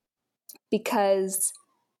 Because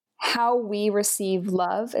how we receive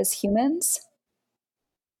love as humans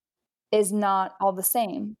is not all the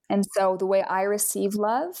same. And so the way I receive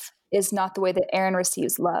love is not the way that Aaron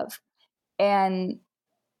receives love. And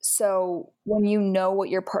so when you know what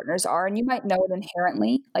your partners are, and you might know it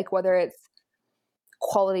inherently, like whether it's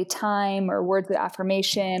quality time or words of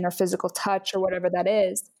affirmation or physical touch or whatever that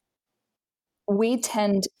is, we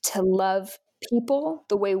tend to love people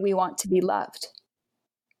the way we want to be loved.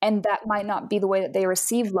 And that might not be the way that they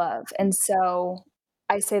receive love. And so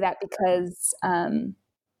I say that because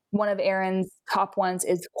one of Aaron's top ones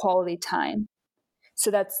is quality time. So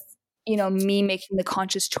that's, me making the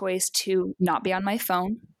conscious choice to not be on my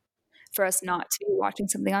phone, for us not to be watching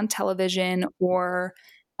something on television or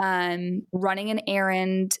running an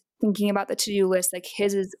errand, thinking about the to-do list. Like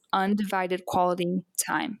his is undivided quality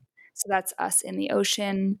time. So that's us in the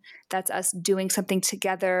ocean. That's us doing something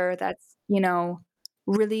together. That's,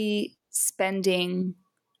 really spending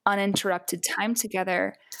uninterrupted time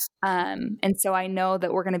together. And so I know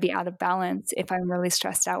that we're going to be out of balance if I'm really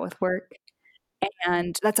stressed out with work.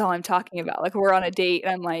 And that's all I'm talking about. Like we're on a date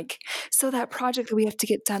and I'm like, so that project that we have to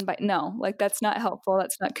get done by, no, like that's not helpful.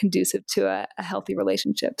 That's not conducive to a healthy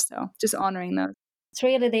relationship. So just honoring those. It's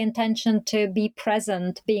really the intention to be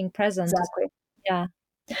present, being present. Exactly. Yeah.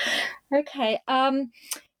 Okay.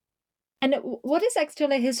 And what is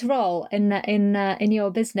actually his role in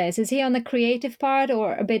your business? Is he on the creative part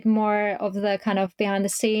or a bit more of the kind of behind the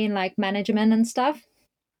scene, like management and stuff?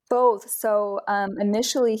 Both. So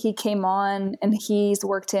initially he came on and he's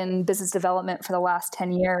worked in business development for the last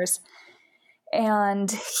 10 years.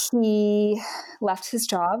 And he left his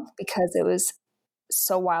job because it was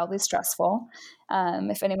so wildly stressful.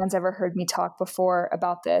 If anyone's ever heard me talk before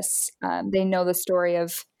about this, they know the story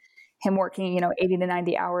of him working, 80 to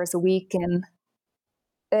 90 hours a week. And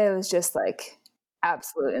it was just like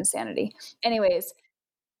absolute insanity. Anyways,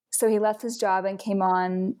 so he left his job and came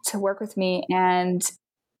on to work with me. And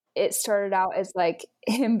it started out as like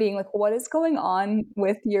him being like, what is going on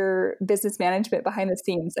with your business management behind the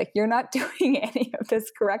scenes? Like, you're not doing any of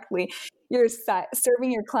this correctly. You're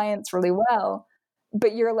serving your clients really well,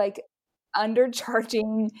 but you're like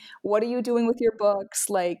undercharging. What are you doing with your books?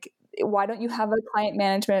 Like, why don't you have a client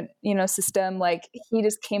management, system? Like he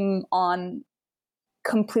just came on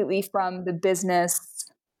completely from the business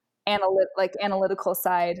analytical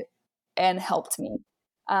side and helped me.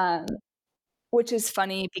 Which is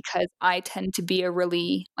funny because I tend to be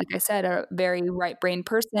like I said, a very right brain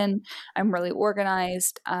person. I'm really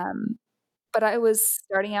organized. But I was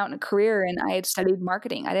starting out in a career and I had studied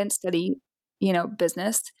marketing. I didn't study,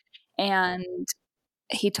 business. And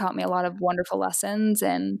he taught me a lot of wonderful lessons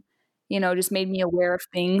and, just made me aware of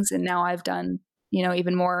things. And now I've done,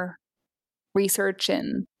 even more research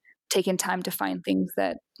and taken time to find things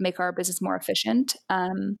that make our business more efficient.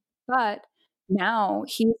 But now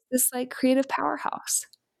he's this like creative powerhouse.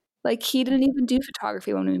 Like he didn't even do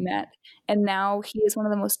photography when we met. And now he is one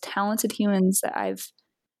of the most talented humans that I've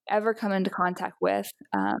ever come into contact with.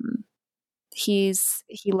 He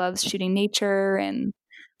loves shooting nature and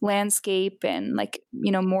landscape and like,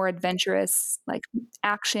 more adventurous, like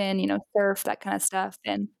action, surf, that kind of stuff.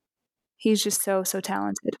 And he's just so, so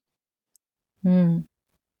talented. Mm.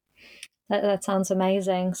 That sounds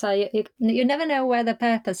amazing. So you never know where the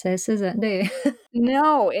purpose is it? Do you?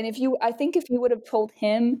 No. And I think if you would have told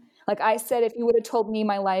him, like I said, if you would have told me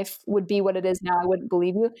my life would be what it is now, I wouldn't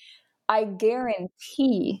believe you. I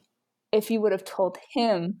guarantee if you would have told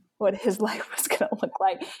him what his life was going to look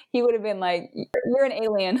like, he would have been like, you're an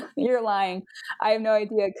alien. You're lying. I have no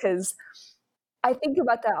idea. Because I think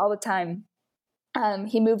about that all the time.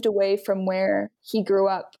 He moved away from where he grew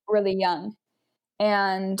up really young.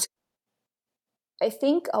 And I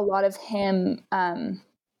think a lot of him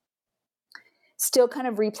still kind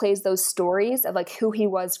of replays those stories of like who he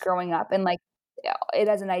was growing up and like it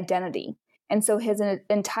as an identity. And so his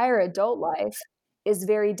entire adult life is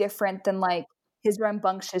very different than like his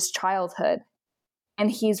rambunctious childhood.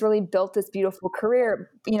 And he's really built this beautiful career.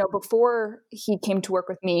 Before he came to work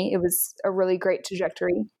with me, it was a really great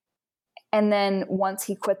trajectory. And then once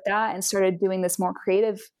he quit that and started doing this more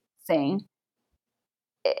creative thing,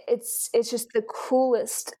 it's just the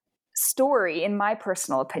coolest story in my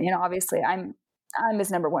personal opinion. Obviously, I'm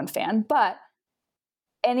his number one fan, but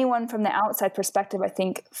anyone from the outside perspective, I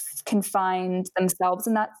think, can find themselves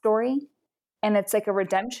in that story. And it's like a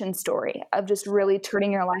redemption story of just really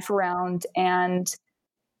turning your life around and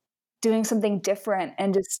doing something different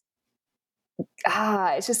and just,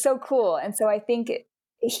 it's just so cool. And so I think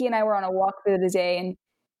he and I were on a walk the other day, and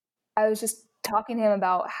I was just talking to him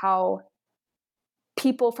about how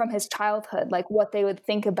people from his childhood, like what they would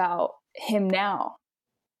think about him now.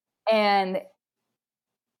 And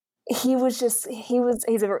he's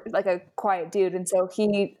like a quiet dude. And so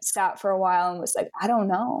he sat for a while and was like, I don't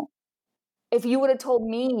know. If you would have told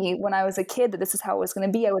me when I was a kid that this is how it was going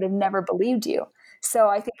to be, I would have never believed you. So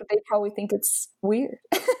I think that they probably think it's weird.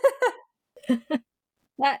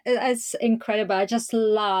 That is incredible. I just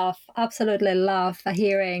absolutely love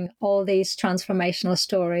hearing all these transformational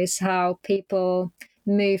stories, how people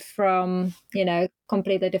move from,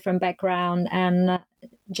 completely different background and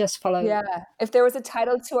just follow. Yeah. If there was a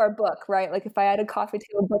title to our book, right? Like if I had a coffee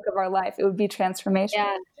table book of our life, it would be Transformation.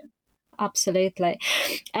 Yeah, absolutely.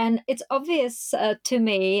 And it's obvious to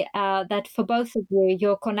me that for both of you,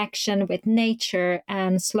 your connection with nature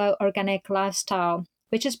and slow organic lifestyle,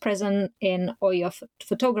 which is present in all your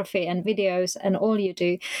photography and videos and all you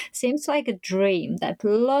do, seems like a dream that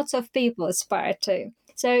lots of people aspire to.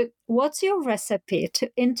 So, what's your recipe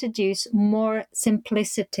to introduce more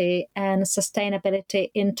simplicity and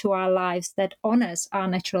sustainability into our lives that honors our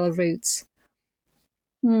natural roots?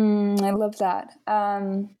 I love that.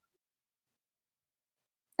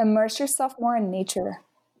 Immerse yourself more in nature.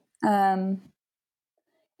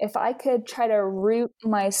 If I could try to root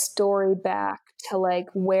my story back to like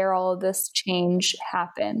where all of this change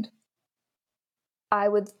happened, I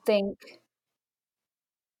would think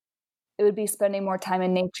it would be spending more time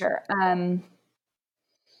in nature. I'm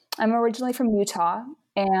originally from Utah,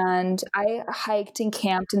 and I hiked and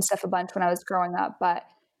camped and stuff a bunch when I was growing up, but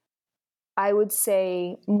I would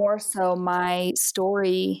say more so my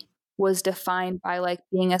story was defined by like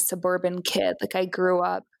being a suburban kid. Like I grew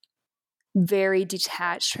up very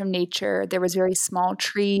detached from nature. There was very small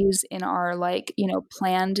trees in our like,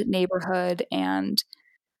 planned neighborhood, and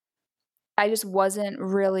I just wasn't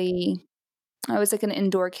really I was like an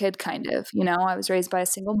indoor kid kind of, I was raised by a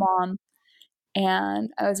single mom,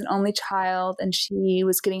 and I was an only child, and she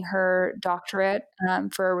was getting her doctorate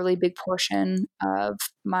for a really big portion of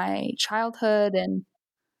my childhood. And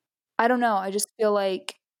I don't know, I just feel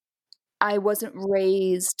like I wasn't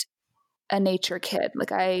raised a nature kid.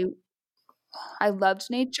 Like I loved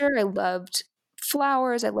nature. I loved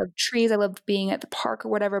flowers. I loved trees. I loved being at the park or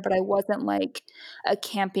whatever, but I wasn't like a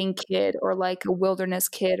camping kid or like a wilderness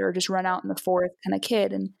kid or just run out in the forest kind of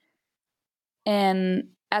kid. And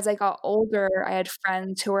as I got older, I had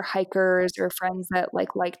friends who were hikers or friends that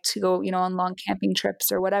like liked to go, on long camping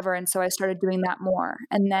trips or whatever. And so I started doing that more.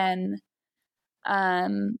 And then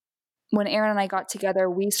um when Aaron and I got together,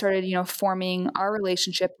 we started, forming our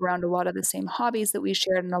relationship around a lot of the same hobbies that we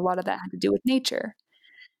shared, and a lot of that had to do with nature.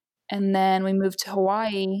 And then we moved to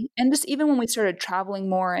Hawaii, and just even when we started traveling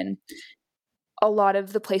more, and a lot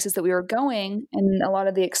of the places that we were going and a lot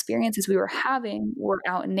of the experiences we were having were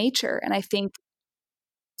out in nature. And I think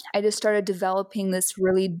I just started developing this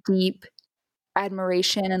really deep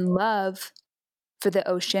admiration and love for the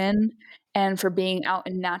ocean and for being out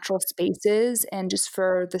in natural spaces and just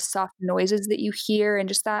for the soft noises that you hear and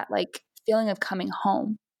just that like feeling of coming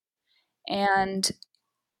home. And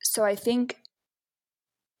so I think,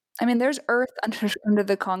 there's earth under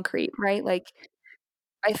the concrete, right? Like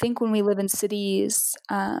I think when we live in cities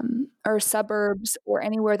or suburbs or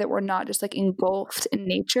anywhere that we're not just like engulfed in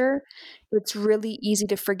nature, it's really easy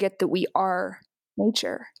to forget that we are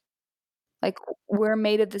nature. Like we're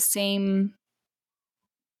made of the same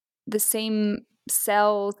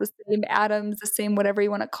cells, the same atoms, the same whatever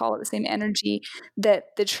you want to call it, the same energy that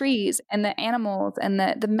the trees and the animals and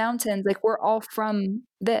the mountains, like we're all from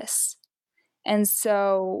this. And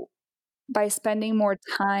so by spending more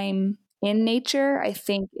time in nature, I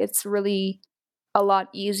think it's really a lot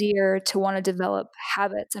easier to want to develop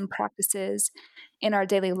habits and practices in our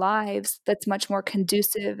daily lives that's much more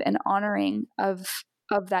conducive and honoring of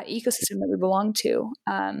that ecosystem that we belong to.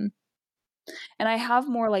 And I have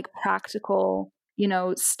more like practical,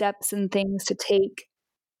 steps and things to take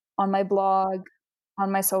on my blog,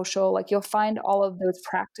 on my social. Like you'll find all of those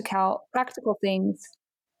practical things.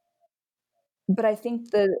 But I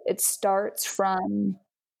think that it starts from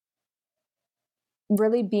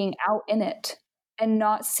really being out in it and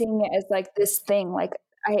not seeing it as like this thing. Like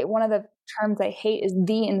one of the terms I hate is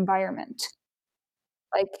the environment.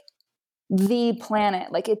 Like the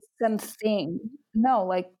planet, like it's something. No,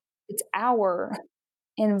 like it's our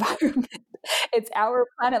environment. It's our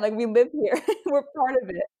planet. Like we live here. We're part of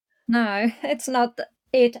it. No, it's not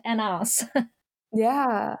it and us.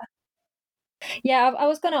 Yeah. Yeah, I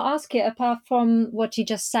was going to ask you, apart from what you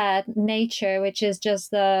just said, nature, which is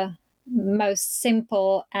just the most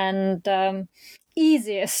simple and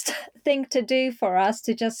easiest thing to do for us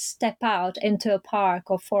to just step out into a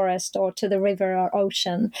park or forest or to the river or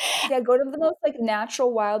ocean. Yeah, go to the most like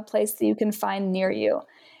natural wild place that you can find near you.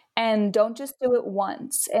 And don't just do it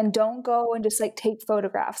once. And don't go and just like take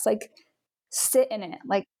photographs. Like sit in it.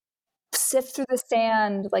 Like sift through the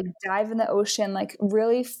sand, like dive in the ocean, like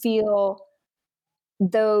really feel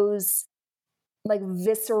those like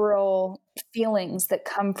visceral feelings that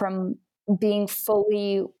come from being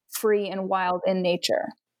fully free and wild in nature.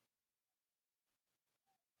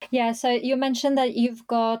 Yeah, so you mentioned that you've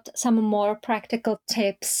got some more practical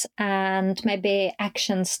tips and maybe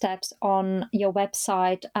action steps on your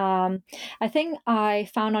website. I think I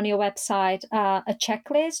found on your website a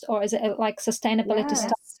checklist, or is it like sustainability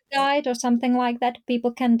study guide or something like that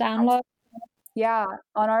people can download? Yeah,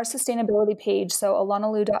 on our sustainability page, so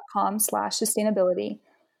alanalou.com/sustainability.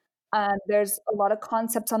 There's a lot of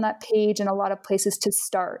concepts on that page and a lot of places to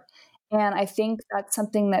start. And I think that's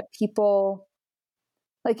something that people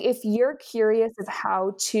like if you're curious of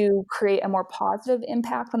how to create a more positive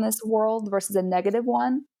impact on this world versus a negative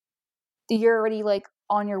one, you're already like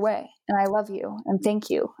on your way. And I love you and thank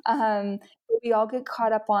you. But we all get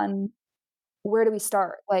caught up on where do we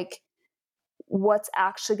start? Like what's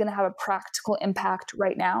actually going to have a practical impact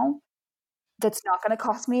right now that's not going to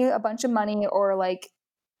cost me a bunch of money or like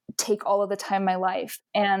take all of the time in my life.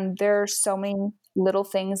 And there are so many little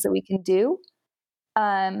things that we can do.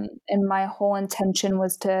 And my whole intention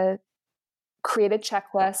was to create a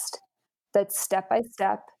checklist that's step by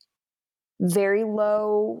step, very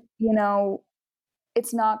low,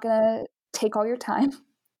 it's not going to take all your time.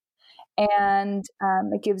 And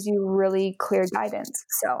it gives you really clear guidance.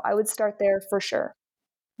 So I would start there for sure.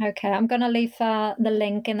 Okay, I'm going to leave the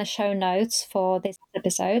link in the show notes for this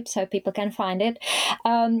episode so people can find it.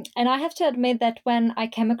 And I have to admit that when I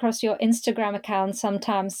came across your Instagram account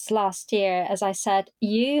sometimes last year, as I said,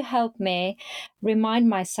 you helped me remind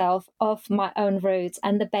myself of my own roots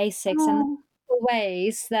and the basics and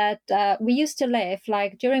ways that we used to live.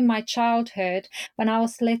 Like during my childhood, when I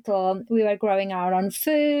was little, we were growing our own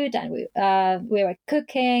food and we were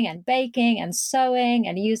cooking and baking and sewing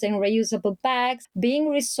and using reusable bags, being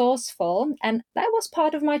resourceful. And that was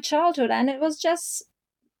part of my childhood. And it was just,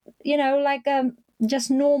 like just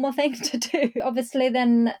normal thing to do. Obviously,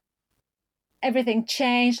 then everything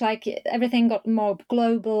changed, like everything got more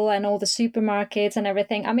global and all the supermarkets and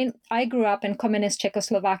everything. I mean, I grew up in communist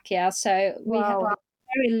Czechoslovakia, so we have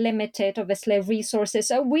very limited, obviously, resources.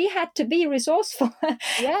 So we had to be resourceful.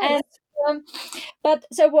 Yes. And, but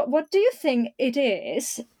so what do you think it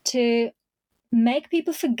is to make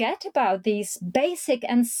people forget about these basic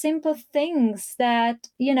and simple things that,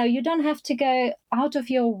 you don't have to go out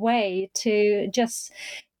of your way to just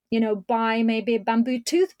buy maybe a bamboo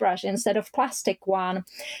toothbrush instead of plastic one?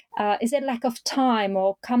 Is it lack of time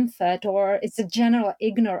or comfort, or is it general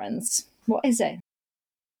ignorance? What is it?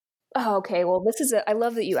 Oh, okay. Well, I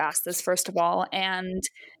love that you asked this, first of all. And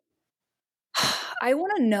I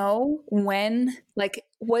want to know when, like,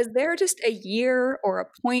 was there just a year or a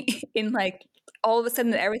point in like all of a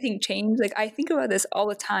sudden everything changed? Like, I think about this all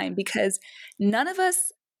the time because none of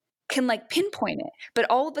us can like pinpoint it, but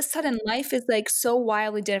all of a sudden life is like so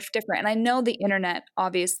wildly different. And I know the internet,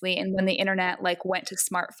 obviously, and when the internet like went to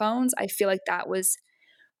smartphones, I feel like that was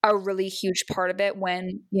a really huge part of it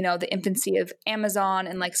when, the infancy of Amazon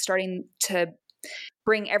and like starting to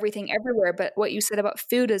bring everything everywhere. But what you said about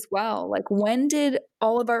food as well, like when did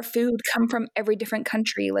all of our food come from every different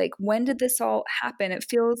country? Like when did this all happen? It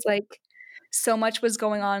feels like so much was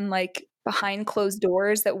going on like behind closed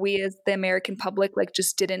doors that we as the American public like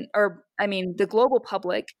just didn't, or I mean the global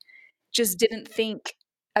public just didn't think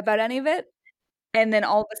about any of it. And then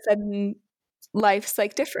all of a sudden life's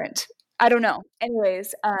like different. I don't know.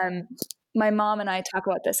 Anyways, my mom and I talk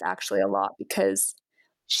about this actually a lot because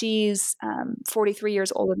she's 43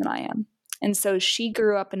 years older than I am. And so she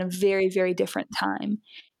grew up in a very, very different time.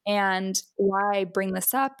 And why I bring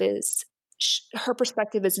this up is her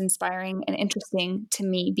perspective is inspiring and interesting to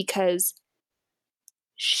me because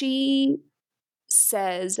she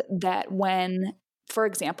says that when, for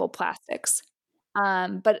example, plastics,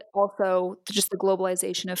 but also just the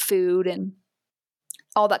globalization of food and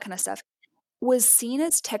all that kind of stuff, was seen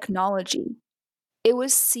as technology. It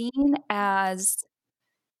was seen as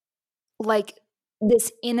like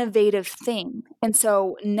this innovative thing. And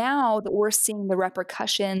so now that we're seeing the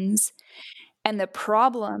repercussions and the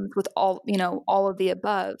problems with all of the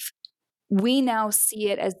above, we now see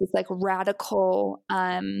it as this like radical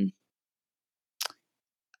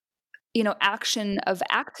action of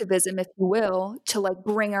activism, if you will, to like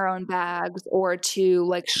bring our own bags or to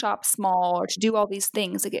like shop small or to do all these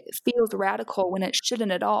things. Like it feels radical when it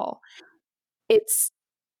shouldn't at all. It's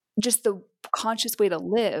just the conscious way to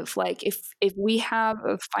live. Like if we have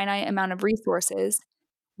a finite amount of resources,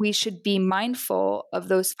 we should be mindful of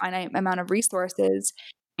those finite amount of resources.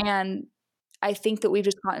 And I think that we've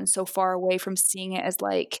just gotten so far away from seeing it as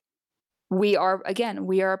like we are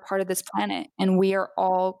a part of this planet and we are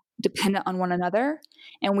all dependent on one another,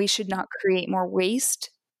 and we should not create more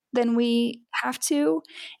waste than we have to.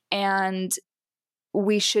 And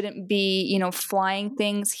we shouldn't be, flying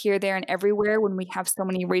things here, there, and everywhere when we have so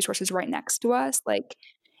many resources right next to us. Like,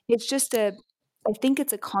 it's just I think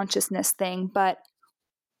it's a consciousness thing, but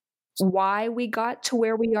why we got to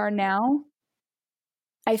where we are now,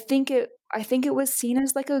 I think it was seen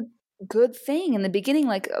as like a good thing in the beginning.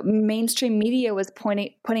 Like mainstream media was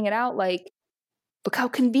putting it out like, look how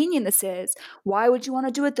convenient this is. Why would you want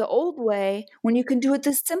to do it the old way when you can do it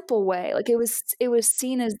the simple way? Like it was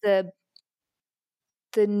seen as the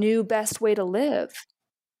new best way to live,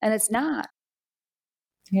 and it's not.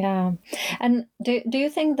 Yeah. And do you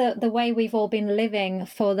think that the way we've all been living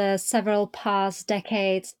for the several past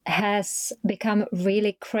decades has become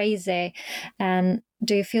really crazy? And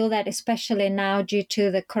do you feel that especially now due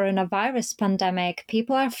to the coronavirus pandemic,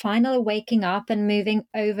 people are finally waking up and moving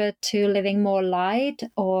over to living more light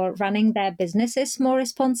or running their businesses more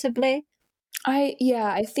responsibly?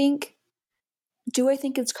 I think, do I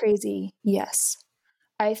think it's crazy? Yes.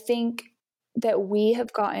 I think that we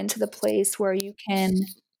have gotten to the place where you can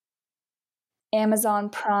Amazon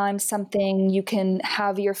Prime something, you can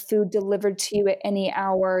have your food delivered to you at any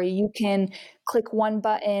hour, you can click one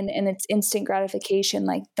button and it's instant gratification.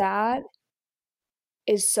 Like that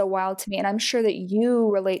is so wild to me. And I'm sure that you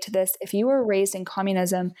relate to this. If you were raised in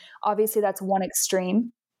communism, obviously that's one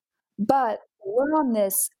extreme, but we're on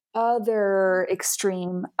this other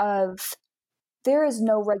extreme of there is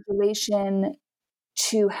no regulation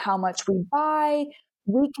to how much we buy.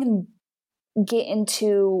 We can get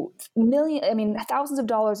into thousands of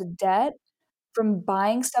dollars of debt from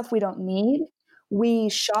buying stuff we don't need. We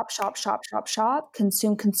shop, shop, shop, shop, shop,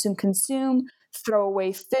 consume, consume, consume, throw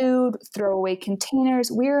away food, throw away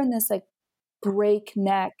containers. We're in this like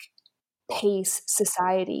breakneck pace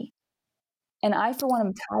society. And I, for one,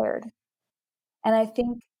 am tired. And I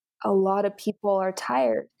think a lot of people are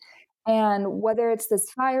tired. And whether it's this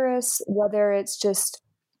virus, whether it's just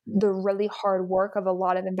the really hard work of a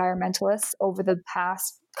lot of environmentalists over the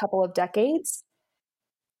past couple of decades,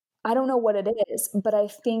 I don't know what it is, but I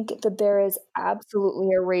think that there is absolutely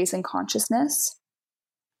a raise in consciousness.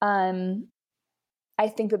 Um, I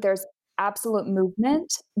think that there's absolute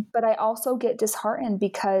movement, but I also get disheartened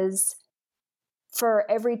because for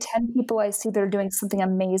every 10 people I see that are doing something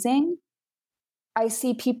amazing, I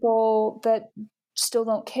see people that still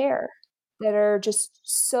don't care, that are just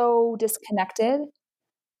so disconnected,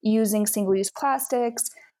 using single use plastics,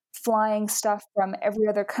 flying stuff from every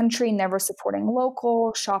other country, never supporting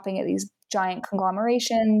local, shopping at these giant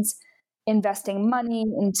conglomerations, investing money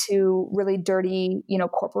into really dirty,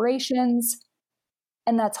 corporations.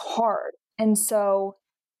 And that's hard. And so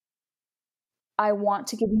I want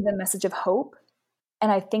to give you the message of hope.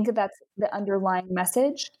 And I think that that's the underlying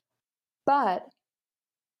message. But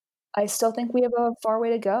I still think we have a far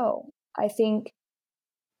way to go. I think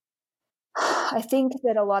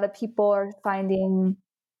that a lot of people are finding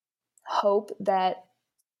hope that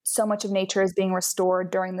so much of nature is being restored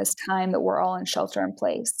during this time that we're all in shelter in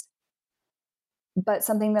place. But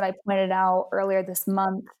something that I pointed out earlier this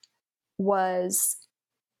month was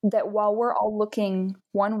that while we're all looking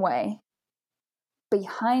one way,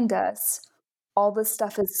 behind us, all this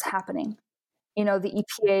stuff is happening. The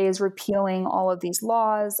EPA is repealing all of these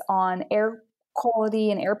laws on air quality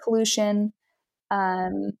and air pollution.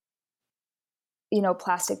 Um,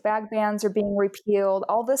 plastic bag bans are being repealed.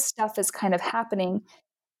 All this stuff is kind of happening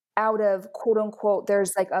out of quote unquote,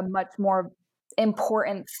 there's like a much more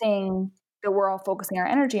important thing that we're all focusing our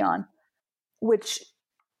energy on, which,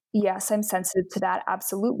 yes, I'm sensitive to that,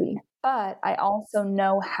 absolutely. But I also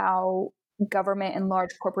know how government and large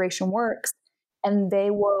corporation works, and they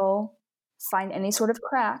will find any sort of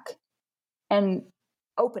crack and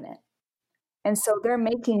open it. And so they're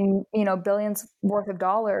making, billions worth of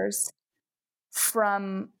dollars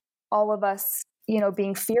from all of us,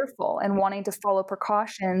 being fearful and wanting to follow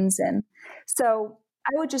precautions. And so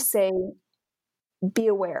I would just say, be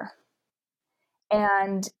aware.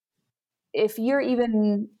 And if you're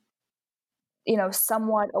even,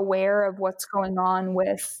 somewhat aware of what's going on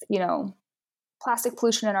with, plastic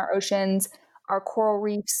pollution in our oceans, our coral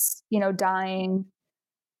reefs, dying,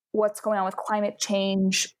 what's going on with climate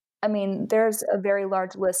change. I mean, there's a very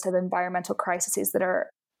large list of environmental crises that are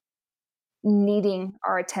needing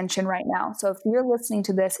our attention right now. So if you're listening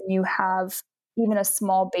to this and you have even a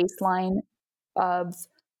small baseline of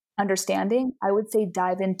understanding, I would say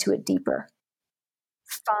dive into it deeper.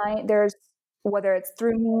 There's, whether it's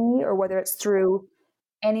through me or whether it's through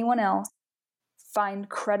anyone else, find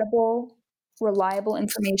credible, reliable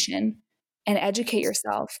information and educate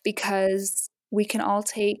yourself, because we can all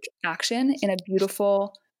take action in a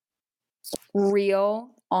beautiful, real,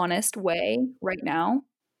 honest way right now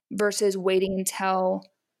versus waiting until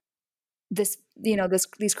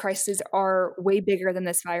these crises are way bigger than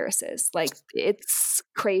this virus is. Like, it's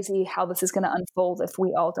crazy how this is going to unfold if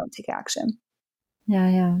we all don't take action.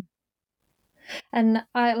 Yeah. And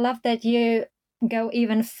I love that you go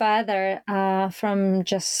even further from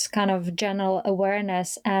just kind of general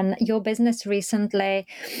awareness. And your business recently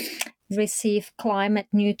received climate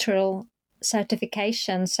neutral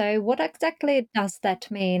certification. So, what exactly does that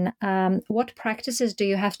mean? What practices do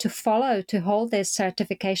you have to follow to hold this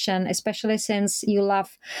certification, especially since you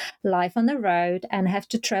love life on the road and have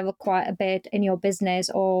to travel quite a bit in your business,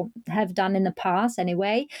 or have done in the past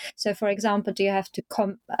anyway? So, for example, do you have to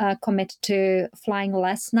commit to flying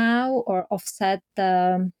less now or offset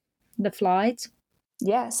the flights?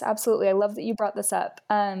 Yes, absolutely. I love that you brought this up.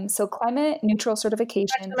 So climate neutral certification.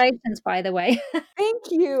 Congratulations, by the way. Thank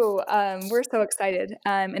you. We're so excited.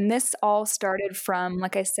 And this all started from,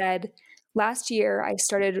 like I said, last year, I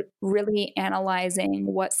started really analyzing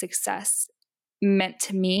what success meant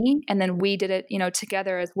to me. And then we did it,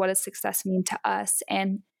 together, as what does success mean to us?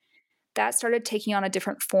 And that started taking on a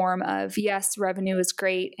different form of, yes, revenue is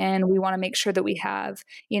great. And we want to make sure that we have,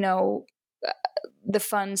 the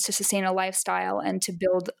funds to sustain a lifestyle and to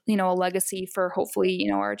build, a legacy for hopefully,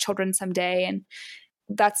 our children someday. And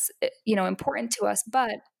that's, important to us.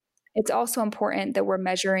 But it's also important that we're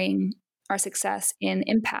measuring our success in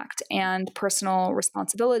impact and personal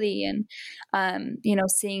responsibility and,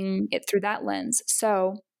 seeing it through that lens.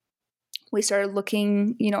 So we started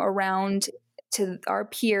looking, around to our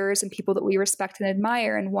peers and people that we respect and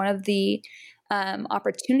admire. And one of the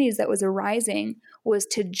opportunities that was arising was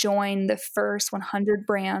to join the first 100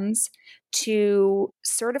 brands to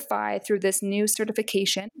certify through this new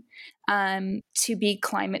certification to be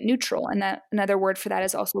climate neutral. And that another word for that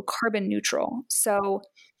is also carbon neutral. So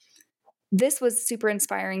this was super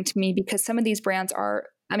inspiring to me because some of these brands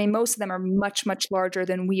most of them are much, much larger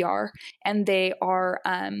than we are. And they are,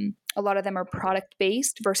 a lot of them are product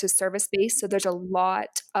based versus service based. So there's a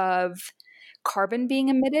lot of carbon being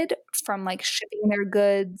emitted from like shipping their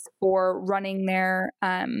goods or running their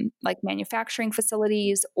like manufacturing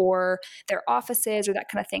facilities or their offices or that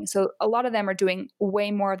kind of thing. So a lot of them are doing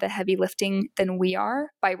way more of the heavy lifting than we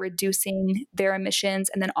are by reducing their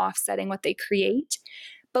emissions and then offsetting what they create.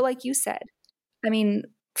 But like you said,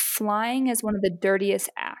 flying is one of the dirtiest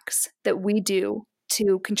acts that we do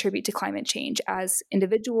to contribute to climate change as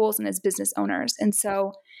individuals and as business owners. And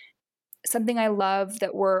so something I love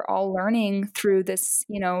that we're all learning through this,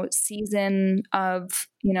 season of,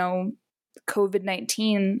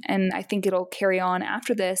 COVID-19, and I think it'll carry on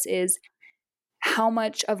after this, is how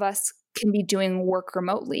much of us can be doing work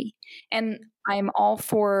remotely. And I'm all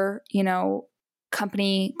for,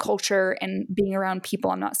 company culture and being around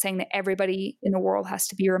people. I'm not saying that everybody in the world has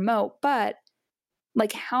to be remote, but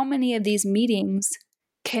like, how many of these meetings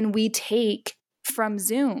can we take from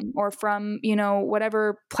Zoom or from,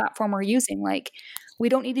 whatever platform we're using? Like, we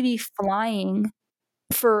don't need to be flying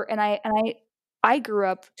I grew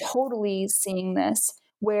up totally seeing this,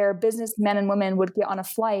 where businessmen and women would get on a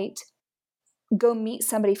flight, go meet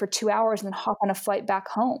somebody for 2 hours and then hop on a flight back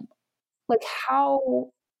home. Like,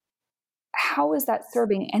 how is that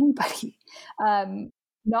serving anybody?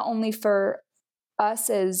 Not only for us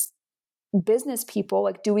as business people,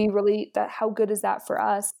 like, do we really, how good is that for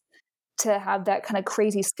us to have that kind of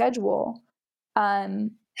crazy schedule?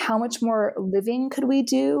 How much more living could we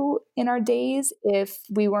do in our days if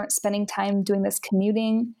we weren't spending time doing this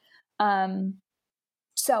commuting?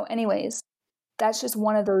 So anyways, that's just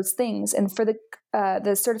one of those things. And for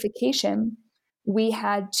the certification, we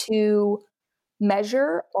had to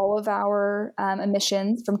measure all of our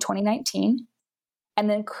emissions from 2019 and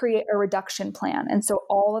then create a reduction plan. And so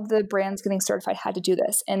all of the brands getting certified had to do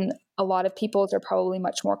this. And a lot of people's are probably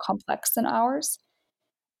much more complex than ours.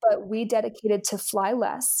 But we dedicated to fly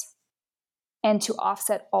less and to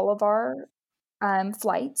offset all of our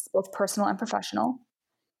flights, both personal and professional.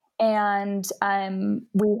 And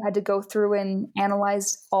we had to go through and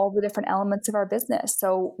analyze all the different elements of our business.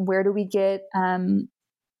 So where do we get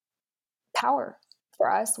power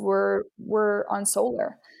for us, we're on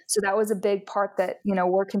solar. So that was a big part that,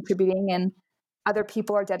 we're contributing, and other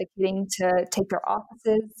people are dedicating to take their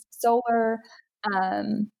offices solar,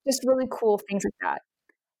 just really cool things like that.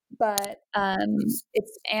 But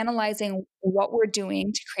it's analyzing what we're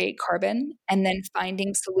doing to create carbon and then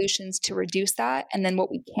finding solutions to reduce that. And then what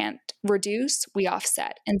we can't reduce, we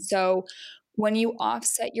offset. And so when you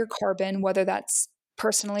offset your carbon, whether that's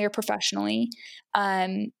personally or professionally,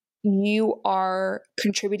 you are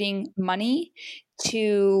contributing money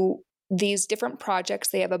to these different projects.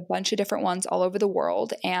 They have a bunch of different ones all over the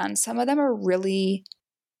world, and some of them are really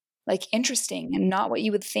like interesting and not what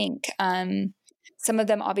you would think. Some of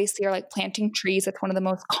them obviously are like planting trees. That's one of the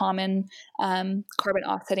most common carbon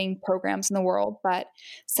offsetting programs in the world. But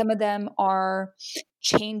some of them are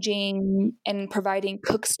changing and providing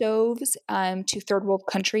cook stoves to third world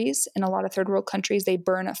countries. In a lot of third world countries, they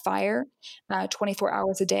burn a fire 24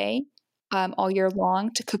 hours a day. All year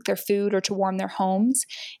long to cook their food or to warm their homes.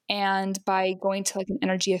 And by going to like an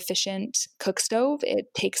energy efficient cook stove, it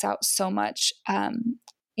takes out so much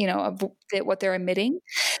of what they're emitting.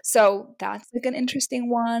 So that's like an interesting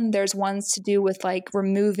one. There's ones to do with like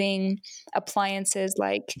removing appliances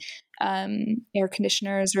like air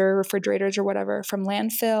conditioners or refrigerators or whatever from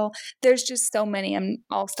landfill. There's just so many.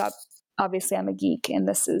 I'll stop. Obviously, I'm a geek, and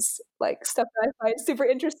this is like stuff that I find super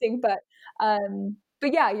interesting. But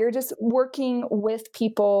yeah, you're just working with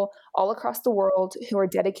people all across the world who are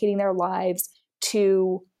dedicating their lives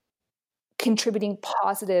to contributing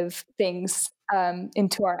positive things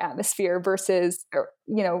into our atmosphere versus,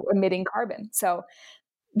 emitting carbon. So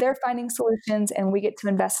they're finding solutions, and we get to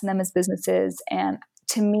invest in them as businesses. And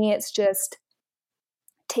to me, it's just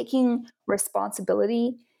taking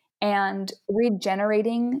responsibility and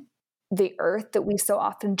regenerating the earth that we so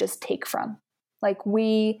often just take from. Like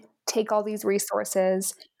we take all these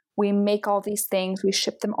resources, we make all these things, we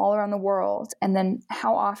ship them all around the world. And then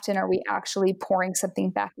how often are we actually pouring something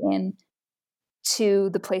back in to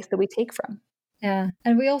the place that we take from? Yeah.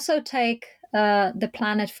 And we also take the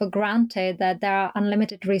planet for granted, that there are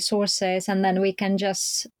unlimited resources and then we can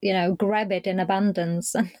just, grab it in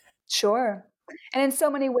abundance. Sure. And in so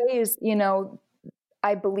many ways,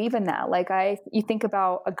 I believe in that. Like you think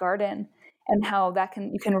about a garden and how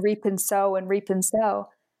you can reap and sow and reap and sow,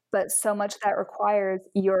 but so much that requires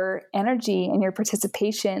your energy and your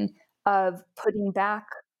participation of putting back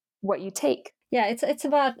what you take. Yeah, it's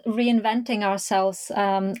about reinventing ourselves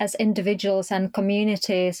as individuals and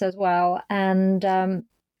communities as well. And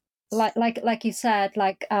like you said,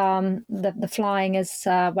 the flying is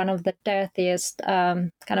one of the dirtiest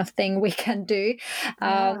kind of thing we can do.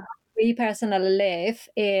 Yeah. We personally live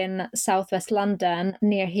in southwest London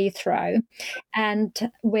near Heathrow,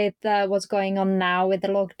 and with what's going on now with the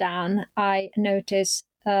lockdown, I noticed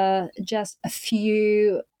just a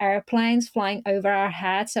few airplanes flying over our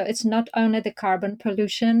heads. So it's not only the carbon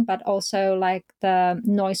pollution, but also like the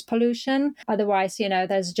noise pollution. Otherwise,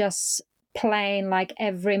 there's just plane like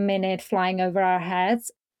every minute flying over our heads.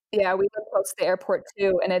 Yeah, we live close to the airport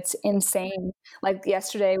too, and it's insane. Like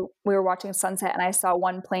yesterday, we were watching sunset, and I saw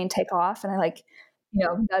one plane take off, and I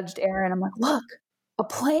nudged Aaron. I'm like, "Look, a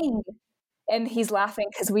plane!" And he's laughing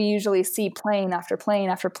because we usually see plane after plane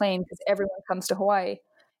after plane because everyone comes to Hawaii,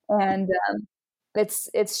 and it's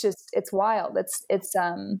wild. It's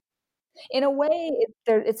in a way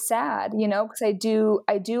it's sad, because I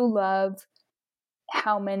do love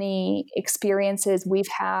how many experiences we've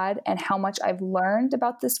had and how much I've learned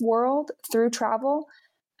about this world through travel.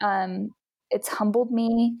 Um, it's humbled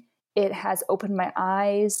me. It has opened my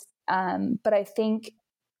eyes. But I think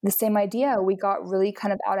the same idea, we got really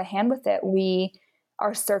kind of out of hand with it. We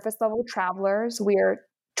are surface level travelers. We are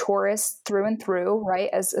tourists through and through, right?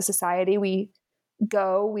 As a society, we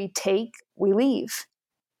go, we take, we leave.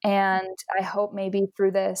 And I hope maybe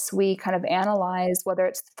through this, we kind of analyze whether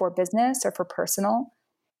it's for business or for personal,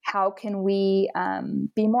 how can we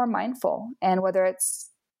be more mindful? And whether it's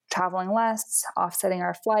traveling less, offsetting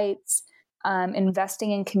our flights, investing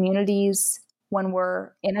in communities when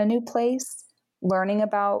we're in a new place, learning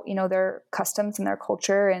about, their customs and their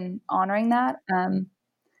culture and honoring that.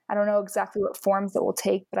 I don't know exactly what forms it will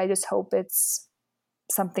take, but I just hope it's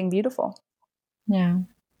something beautiful. Yeah.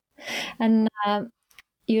 And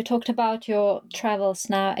you talked about your travels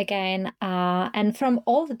now again, and from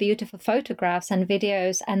all the beautiful photographs and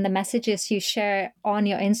videos and the messages you share on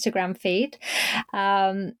your Instagram feed,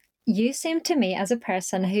 you seem to me as a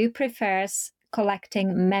person who prefers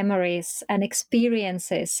collecting memories and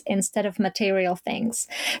experiences instead of material things.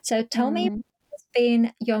 So tell me, what's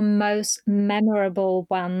been your most memorable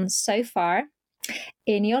one so far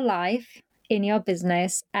in your life, in your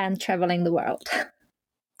business, and traveling the world?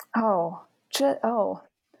 Oh,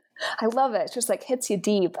 I love it. It's just like hits you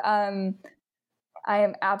deep. I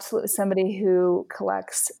am absolutely somebody who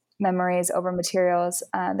collects memories over materials.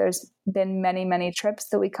 There's been many, many trips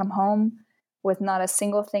that we come home with not a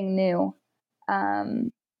single thing new.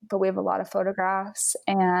 But we have a lot of photographs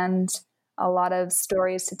and a lot of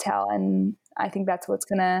stories to tell. And I think that's what's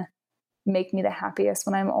going to make me the happiest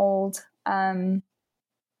when I'm old.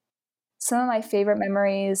 Some of my favorite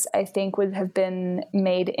memories, I think, would have been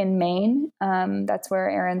made in Maine. That's where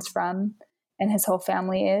Aaron's from and his whole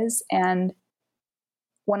family is. And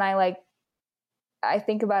when I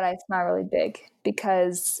think about it, I smile really big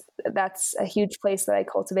because that's a huge place that I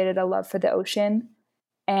cultivated a love for the ocean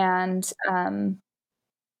and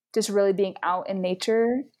just really being out in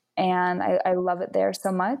nature. And I love it there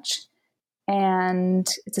so much. And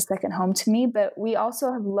it's a second home to me. But we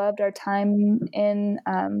also have loved our time in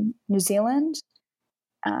New Zealand.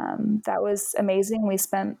 That was amazing. We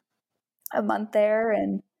spent a month there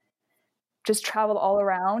and just traveled all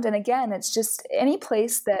around. And again, it's just any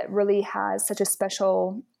place that really has such a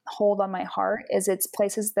special hold on my heart is it's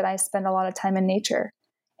places that I spend a lot of time in nature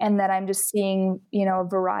and that I'm just seeing, a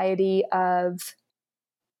variety of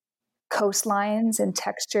coastlines and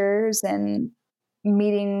textures and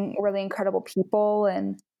meeting really incredible people.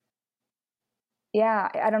 And yeah,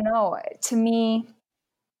 I don't know. To me,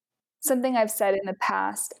 something I've said in the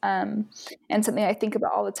past, and something I think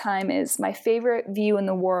about all the time is my favorite view in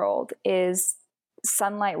the world is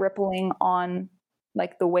sunlight rippling on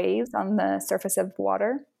like the waves on the surface of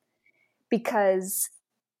water. Because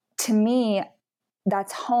to me,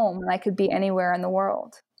 that's home and I could be anywhere in the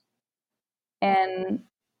world. And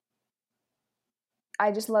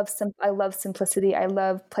I just I love simplicity. I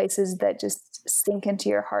love places that just sink into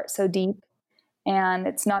your heart so deep. And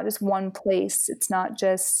it's not just one place. It's not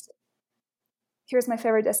just, here's my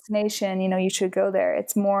favorite destination, you should go there.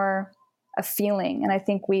 It's more a feeling. And I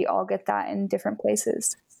think we all get that in different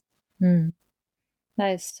places. Mm.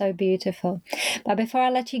 That is so beautiful. But before I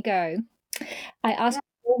let you go, I ask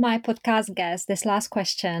all my podcast guests this last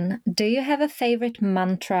question. Do you have a favorite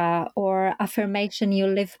mantra or affirmation you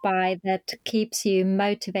live by that keeps you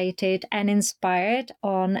motivated and inspired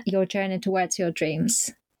on your journey towards your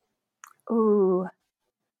dreams? Ooh,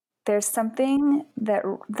 there's something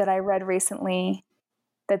that I read recently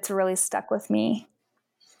that's really stuck with me.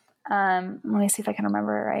 Let me see if I can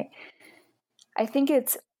remember it right. I think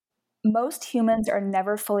it's most humans are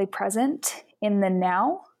never fully present in the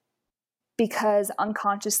now because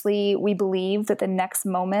unconsciously we believe that the next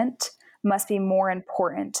moment must be more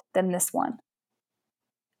important than this one.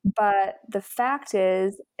 But the fact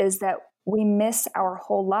is that we miss our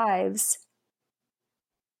whole lives,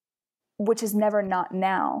 which is never not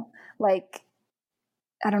now. Like,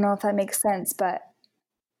 I don't know if that makes sense, but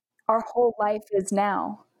our whole life is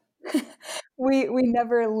now. we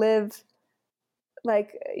never live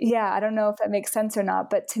like, yeah, I don't know if that makes sense or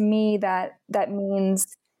not, but to me that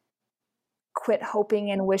means quit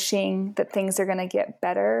hoping and wishing that things are going to get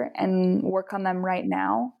better and work on them right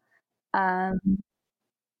now. Um,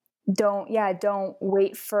 don't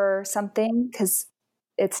wait for something because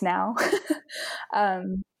it's now.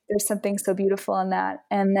 There's something so beautiful in that.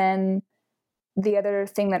 And then the other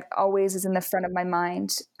thing that always is in the front of my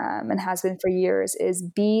mind and has been for years is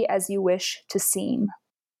be as you wish to seem.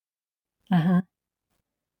 Uh-huh.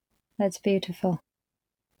 That's beautiful.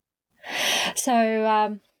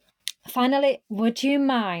 So, finally, would you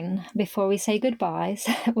mind, before we say goodbyes,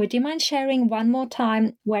 would you mind sharing one more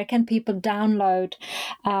time where can people download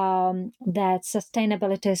that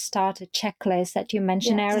sustainability starter checklist that you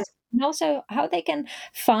mentioned earlier? And also how they can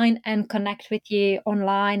find and connect with you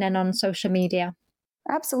online and on social media?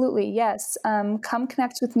 Absolutely, yes. Come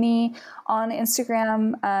connect with me on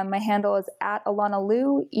Instagram. My handle is at Alana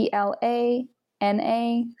Lou, ELANALOO,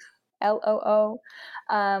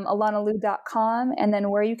 alanalou.com. And then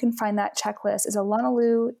where you can find that checklist is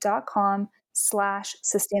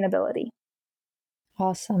alanalou.com/sustainability.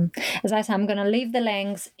 Awesome. As I said, I'm going to leave the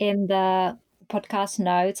links in the podcast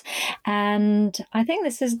notes. And I think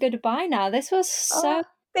this is goodbye now. This was so...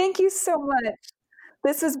 Thank you so much.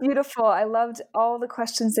 This was beautiful. I loved all the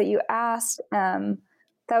questions that you asked.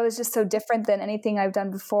 That was just so different than anything I've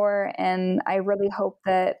done before. And I really hope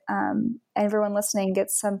that everyone listening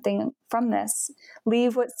gets something from this.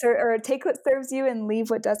 Leave what or take what serves you and leave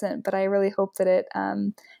what doesn't. But I really hope that it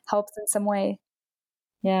helps in some way.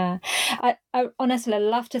 Yeah. I honestly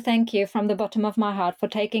love to thank you from the bottom of my heart for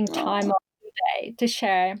taking time off today to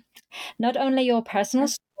share not only your personal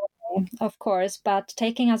story, of course, but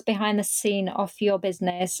taking us behind the scene of your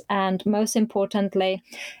business and most importantly,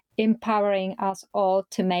 empowering us all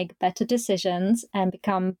to make better decisions and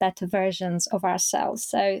become better versions of ourselves.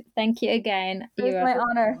 So thank you again. It was my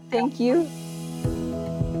honor. Thank you.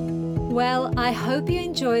 Well, I hope you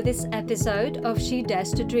enjoyed this episode of She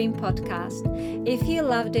Dares to Dream podcast. If you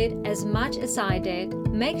loved it as much as I did,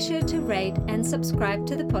 make sure to rate and subscribe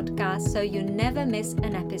to the podcast so you never miss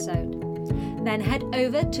an episode. Then head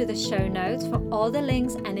over to the show notes for all the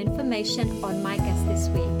links and information on my guest this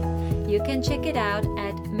week. You can check it out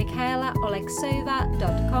at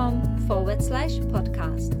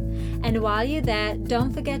michaelaoleksova.com/podcast. And while you're there,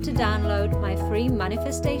 don't forget to download my free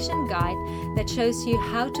manifestation guide that shows you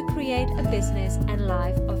how to create a business and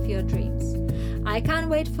life of your dreams. I can't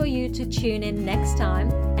wait for you to tune in next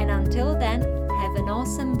time, and until then, have an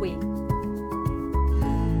awesome week.